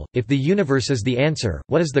Particle, If the Universe is the Answer,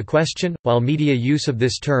 What is the Question? While media use of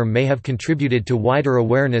this term may have contributed to wider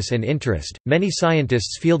awareness and interest, many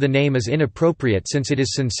scientists feel the name is inappropriate since it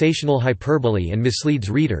is sensational hyperbole and misleads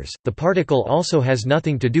readers. The particle also has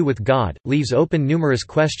nothing to do with God, leaves open numerous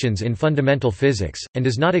questions in fundamental physics, and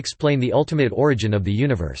does not explain the ultimate origin of the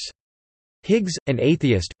universe. Higgs, an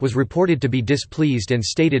atheist, was reported to be displeased and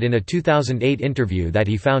stated in a 2008 interview that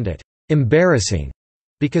he found it embarrassing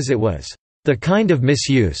because it was the kind of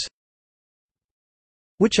misuse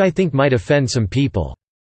which I think might offend some people.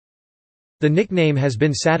 The nickname has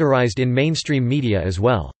been satirized in mainstream media as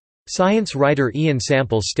well. Science writer Ian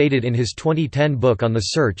Sample stated in his 2010 book On the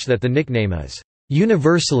Search that the nickname is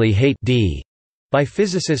universally hated by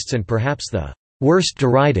physicists and perhaps the worst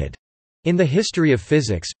derided in the history of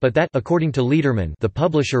physics, but that, according to Lederman, the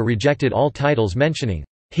publisher rejected all titles mentioning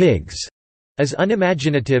Higgs as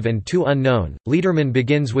unimaginative and too unknown. Lederman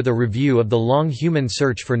begins with a review of the long human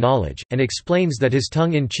search for knowledge, and explains that his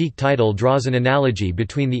tongue-in-cheek title draws an analogy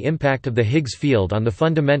between the impact of the Higgs field on the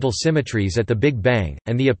fundamental symmetries at the Big Bang,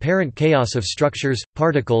 and the apparent chaos of structures,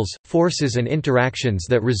 particles, forces and interactions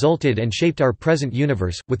that resulted and shaped our present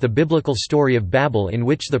universe, with the biblical story of Babel in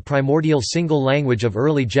which the primordial single language of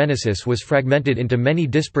early Genesis was fragmented into many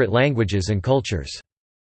disparate languages and cultures.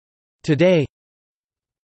 Today,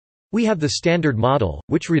 we have the Standard Model,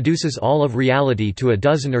 which reduces all of reality to a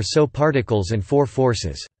dozen or so particles and 4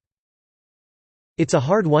 forces. It's a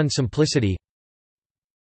hard-won simplicity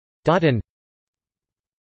and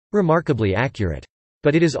remarkably accurate.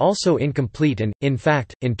 But it is also incomplete and, in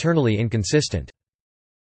fact, internally inconsistent.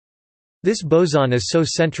 This boson is so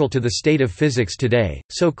central to the state of physics today,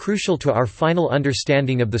 so crucial to our final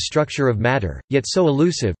understanding of the structure of matter, yet so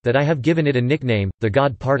elusive, that I have given it a nickname, the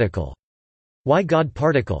God particle. Why God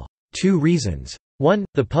Particle? 2 reasons. 1.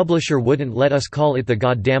 The publisher wouldn't let us call it the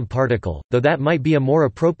goddamn particle, though that might be a more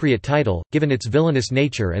appropriate title, given its villainous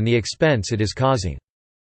nature and the expense it is causing.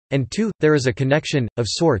 And 2. There is a connection, of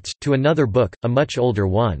sorts, to another book, a much older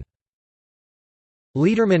one.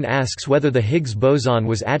 Lederman asks whether the Higgs boson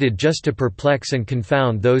was added just to perplex and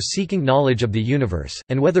confound those seeking knowledge of the universe,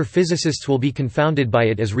 and whether physicists will be confounded by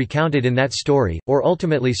it as recounted in that story, or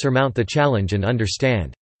ultimately surmount the challenge and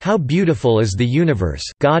understand, "How beautiful is the universe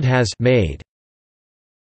God has made."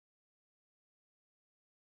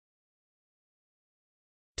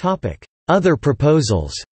 Other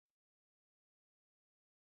proposals.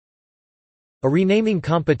 A renaming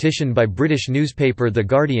competition by British newspaper The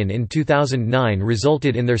Guardian in 2009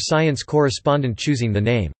 resulted in their science correspondent choosing the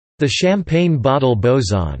name, "The Champagne Bottle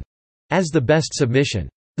Boson," as the best submission.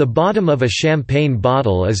 The bottom of a champagne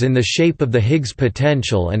bottle is in the shape of the Higgs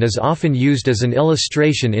potential and is often used as an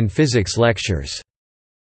illustration in physics lectures.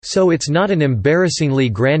 So it's not an embarrassingly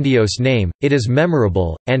grandiose name, it is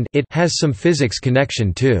memorable, and it has some physics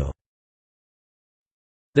connection too.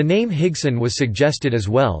 The name Higgson was suggested as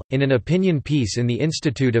well, in an opinion piece in the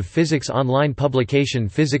Institute of Physics online publication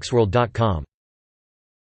physicsworld.com.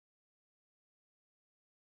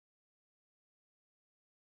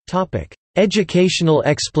 Educational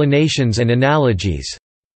explanations and analogies.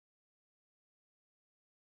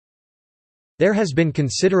 There has been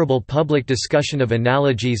considerable public discussion of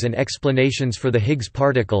analogies and explanations for the Higgs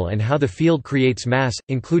particle and how the field creates mass,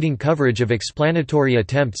 including coverage of explanatory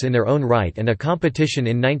attempts in their own right and a competition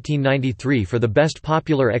in 1993 for the best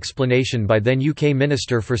popular explanation by then UK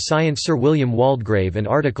Minister for Science Sir William Waldegrave and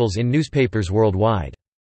articles in newspapers worldwide.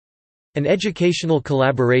 An educational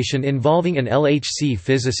collaboration involving an LHC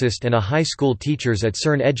physicist and a high school teachers at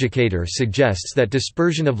CERN educator suggests that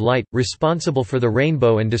dispersion of light, responsible for the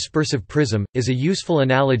rainbow and dispersive prism, is a useful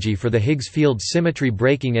analogy for the Higgs field's symmetry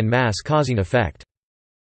breaking and mass causing effect.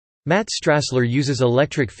 Matt Strassler uses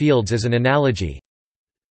electric fields as an analogy.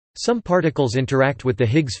 Some particles interact with the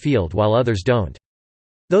Higgs field while others don't.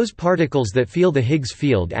 Those particles that feel the Higgs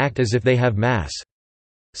field act as if they have mass.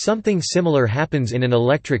 Something similar happens in an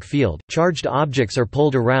electric field, charged objects are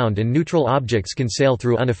pulled around and neutral objects can sail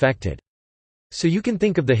through unaffected. So you can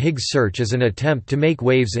think of the Higgs search as an attempt to make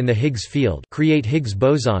waves in the Higgs field, create Higgs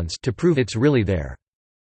bosons, to prove it's really there.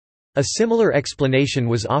 A similar explanation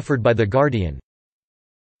was offered by The Guardian.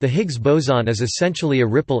 The Higgs boson is essentially a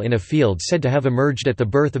ripple in a field said to have emerged at the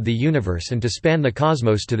birth of the universe and to span the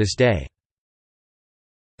cosmos to this day.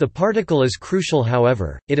 The particle is crucial,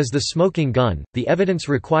 however, it is the smoking gun, the evidence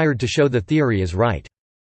required to show the theory is right.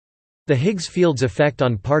 The Higgs field's effect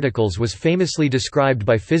on particles was famously described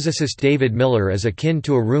by physicist David Miller as akin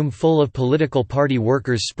to a room full of political party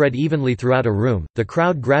workers spread evenly throughout a room. The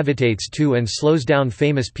crowd gravitates to and slows down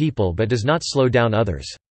famous people but does not slow down others.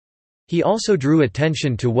 He also drew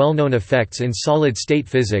attention to well-known effects in solid-state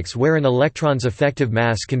physics where an electron's effective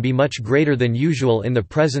mass can be much greater than usual in the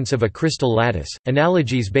presence of a crystal lattice.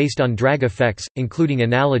 Analogies based on drag effects, including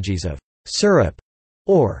analogies of syrup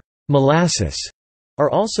or molasses,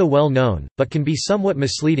 are also well known, but can be somewhat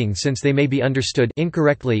misleading since they may be understood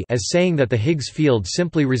incorrectly as saying that the Higgs field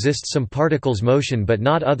simply resists some particles' motion but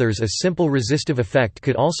not others. A simple resistive effect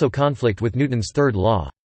could also conflict with Newton's third law.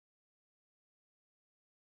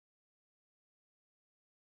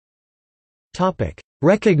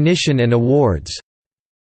 Recognition and awards.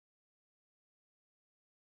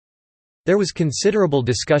 There was considerable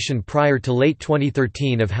discussion prior to late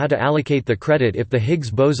 2013 of how to allocate the credit if the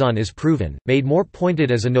Higgs boson is proven, made more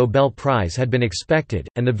pointed as a Nobel Prize had been expected,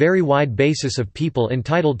 and the very wide basis of people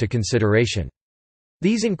entitled to consideration.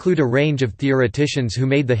 These include a range of theoreticians who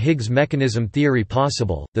made the Higgs mechanism theory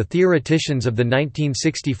possible, the theoreticians of the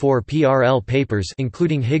 1964 PRL papers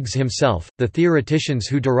including Higgs himself, the theoreticians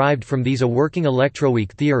who derived from these a working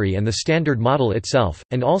electroweak theory and the Standard Model itself,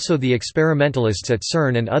 and also the experimentalists at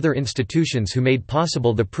CERN and other institutions who made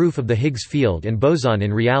possible the proof of the Higgs field and boson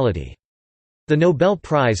in reality. The Nobel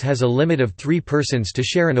Prize has a limit of 3 persons to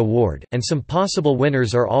share an award, and some possible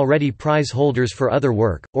winners are already prize holders for other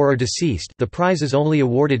work, or are deceased. The prize is only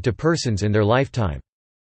awarded to persons in their lifetime.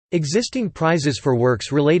 Existing prizes for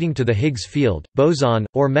works relating to the Higgs field, boson,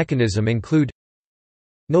 or mechanism include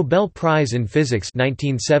Nobel Prize in Physics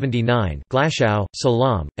 1979 Glashow,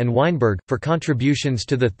 Salam, and Weinberg, for contributions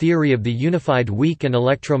to the theory of the unified weak and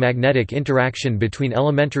electromagnetic interaction between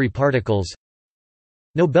elementary particles.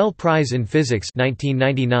 Nobel Prize in Physics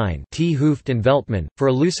 1999 T. Hooft and Veltman, for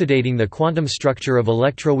elucidating the quantum structure of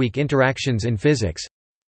electroweak interactions in physics.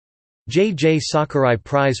 J. J. Sakurai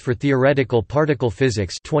Prize for Theoretical Particle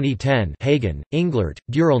Physics 2010 Hagen, Englert,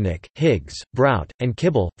 Guralnik, Higgs, Brout, and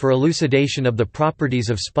Kibble, for elucidation of the properties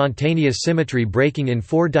of spontaneous symmetry breaking in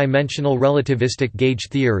four-dimensional relativistic gauge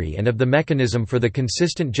theory and of the mechanism for the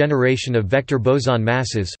consistent generation of vector boson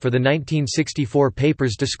masses for the 1964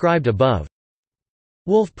 papers described above.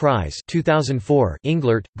 Wolf Prize 2004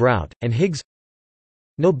 Englert, Brout, and Higgs.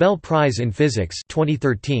 Nobel Prize in Physics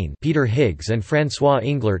 2013 Peter Higgs and François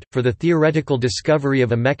Englert, for the theoretical discovery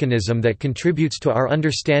of a mechanism that contributes to our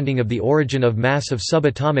understanding of the origin of mass of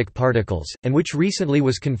subatomic particles, and which recently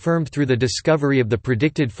was confirmed through the discovery of the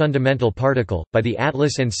predicted fundamental particle, by the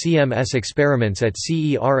ATLAS and CMS experiments at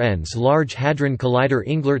CERN's Large Hadron Collider.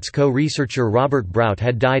 Englert's co-researcher Robert Brout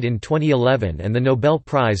had died in 2011 and the Nobel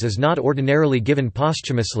Prize is not ordinarily given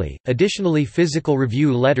posthumously. Additionally, Physical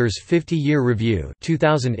Review Letters 50-Year Review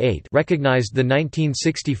 2008 recognized the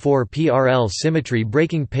 1964 PRL symmetry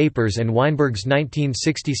breaking papers and Weinberg's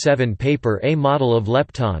 1967 paper A Model of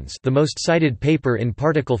Leptons, the most cited paper in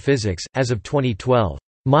particle physics, as of 2012.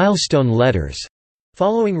 Milestone letters.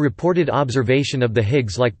 Following reported observation of the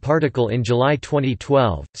Higgs-like particle in July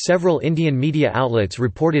 2012, several Indian media outlets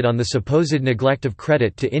reported on the supposed neglect of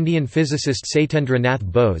credit to Indian physicist Satyendra Nath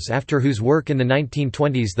Bose, after whose work in the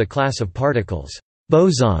 1920s the class of particles,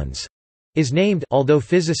 bosons, is named, although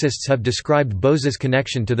physicists have described Bose's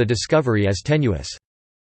connection to the discovery as tenuous.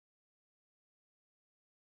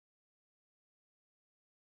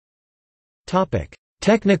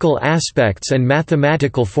 Technical aspects and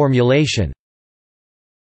mathematical formulation.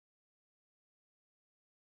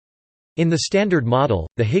 In the Standard Model,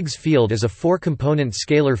 the Higgs field is a four-component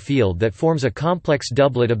scalar field that forms a complex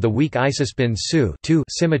doublet of the weak isospin SU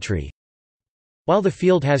symmetry, while the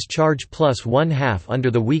field has charge plus 1/2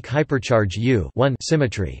 under the weak hypercharge U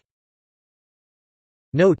symmetry.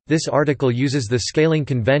 Note, this article uses the scaling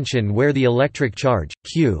convention where the electric charge,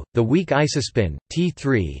 Q, the weak isospin,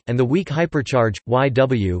 T3, and the weak hypercharge,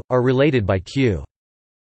 YW, are related by Q.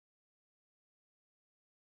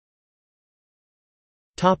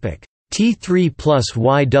 T3 plus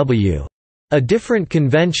YW. A different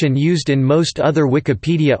convention used in most other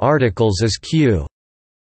Wikipedia articles is Q.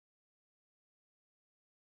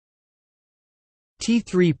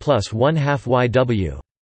 T3 plus 1/2 YW.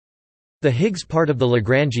 The Higgs part of the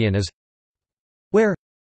Lagrangian is where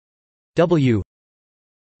W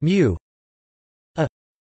mu a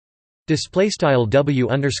display style W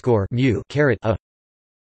underscore mu caret a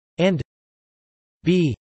and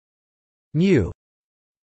B mu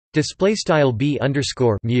display style B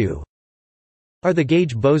underscore mu are the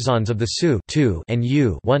gauge bosons of the SU and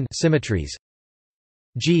U symmetries.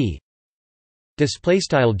 G display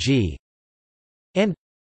style G and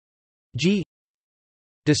G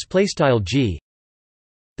display style G,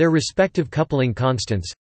 their respective coupling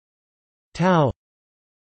constants tau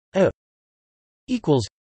a equals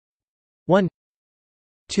 1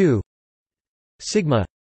 2 sigma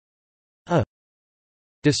a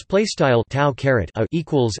display style tau caret a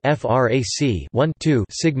equals frac 1 2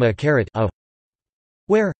 sigma caret a,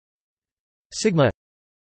 where sigma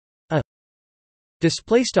a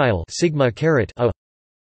display style sigma caret a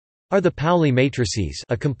are the Pauli matrices,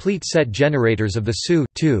 a complete set generators of the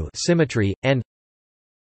SU symmetry, and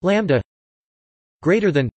lambda greater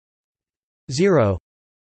than 0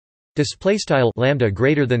 display style lambda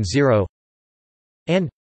greater than 0 and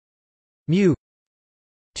mu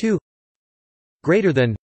 2 greater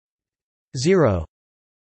than 0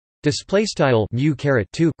 display style mu caret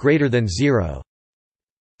 2 greater than 0,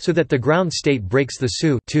 so that the ground state breaks the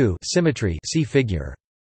SU symmetry. See figure.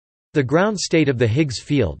 The ground state of the Higgs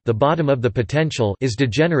field, the bottom of the potential, is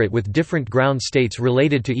degenerate with different ground states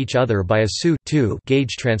related to each other by a SU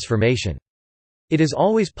gauge transformation. It is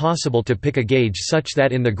always possible to pick a gauge such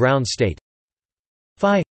that in the ground state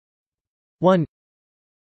phi 1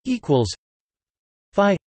 equals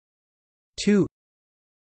phi 2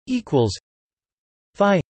 equals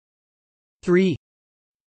phi 3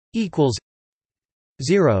 equals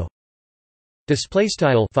 0. Display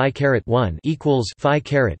style phi caret 1 equals phi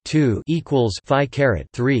caret 2 equals phi caret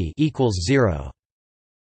 3 equals 0.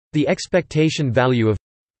 The expectation value of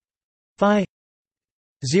phi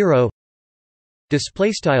 0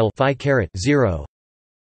 display style phi caret 0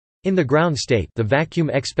 in the ground state, the vacuum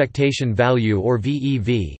expectation value or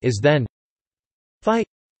VEV is then phi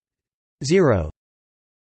 0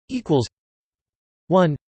 equals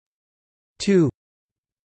 1 2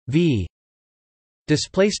 V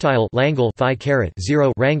display style Langle phi caret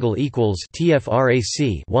 0 wrangle equals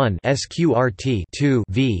tfrac 1 sqrt 2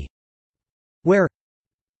 V, where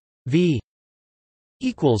V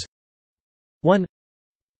equals 1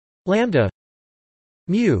 lambda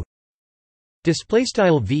mu Display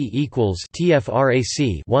style v equals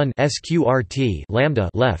tfrac 1 sqrt lambda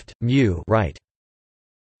left mu right.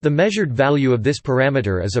 The measured value of this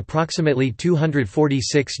parameter is approximately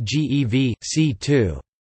 246 GeV c2.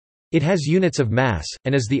 It has units of mass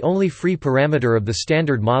and is the only free parameter of the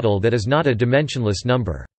Standard Model that is not a dimensionless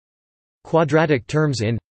number. Quadratic terms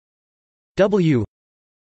in W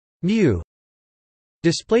mu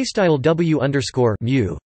display style W underscore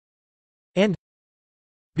mu and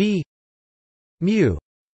B mu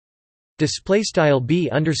display style B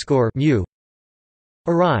underscore mu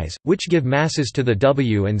arise, which give masses to the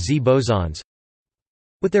W and Z bosons,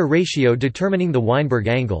 with their ratio determining the Weinberg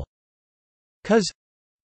angle cos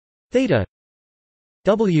theta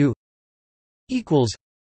W equals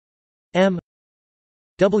m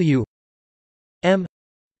W m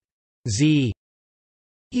Z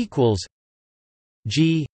equals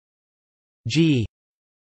G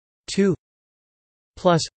 2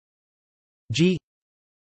 plus G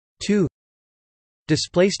 2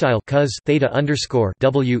 display style cos theta underscore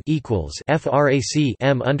W equals frac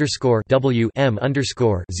m underscore W m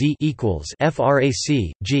underscore Z equals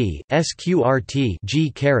frac G sqrt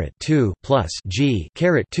G caret 2 plus G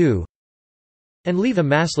caret 2 and leave a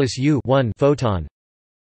massless U1 photon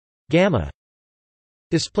gamma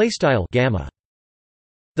display style gamma.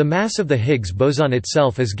 The mass of the Higgs boson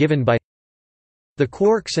itself is given by the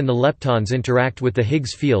quarks and the leptons interact with the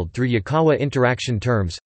Higgs field through Yukawa interaction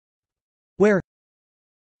terms, where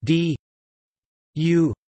d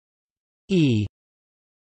u e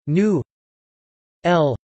nu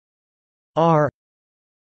l r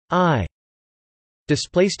I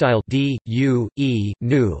display style d u e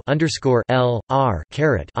nu underscore l r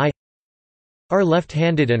caret I are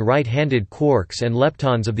left-handed and right-handed quarks and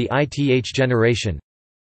leptons of the ith generation.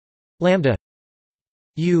 Lambda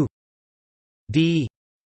u d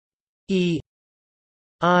e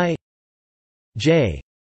I j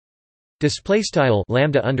display style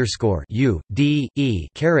lambda underscore u d e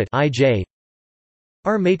caret I j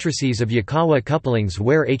are matrices of Yukawa couplings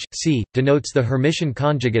where H C denotes the Hermitian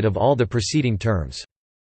conjugate of all the preceding terms.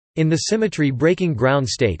 In the symmetry breaking ground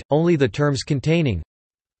state, only the terms containing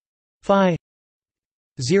phi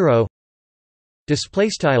 0 display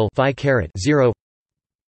style phi caret 0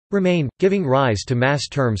 remain, giving rise to mass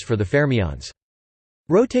terms for the fermions.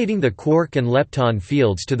 Rotating the quark and lepton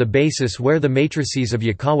fields to the basis where the matrices of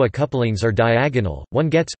Yukawa couplings are diagonal, one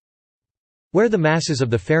gets where the masses of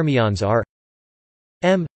the fermions are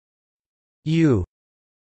m u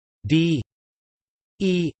d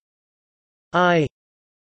e I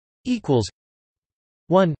equals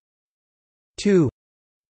 1 2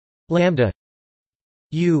 lambda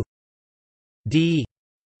u d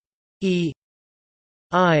e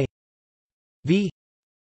I v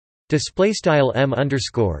display style m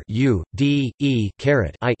underscore u d e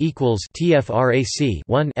caret I equals tfrac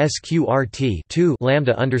 1 sqrt 2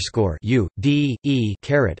 lambda underscore u d e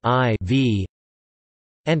caret I v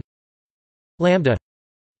and lambda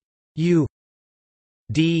u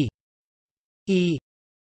d e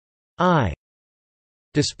I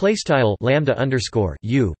display style lambda underscore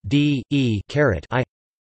u d e caret I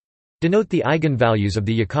denote the eigenvalues of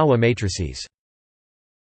the Yukawa matrices.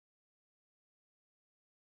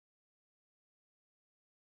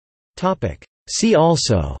 See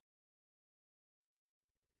also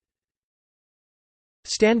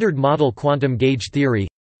Standard Model quantum gauge theory,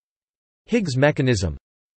 Higgs mechanism,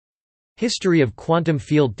 History of quantum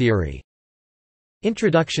field theory,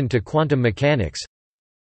 Introduction to quantum mechanics,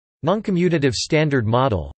 Noncommutative Standard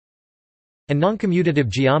Model, and noncommutative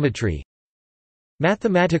geometry,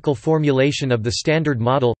 Mathematical formulation of the Standard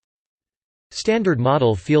Model, Standard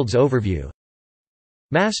Model fields overview,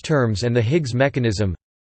 Mass terms and the Higgs mechanism,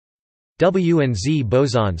 W and Z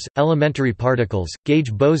bosons, elementary particles,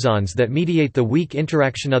 gauge bosons that mediate the weak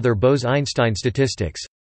interaction. Other Bose–Einstein statistics,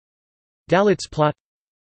 Dalitz plot,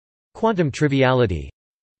 quantum triviality,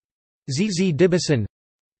 ZZ Dibison,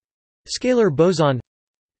 scalar boson,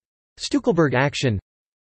 Stuckelberg action,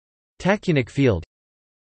 tachyonic field.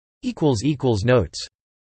 Notes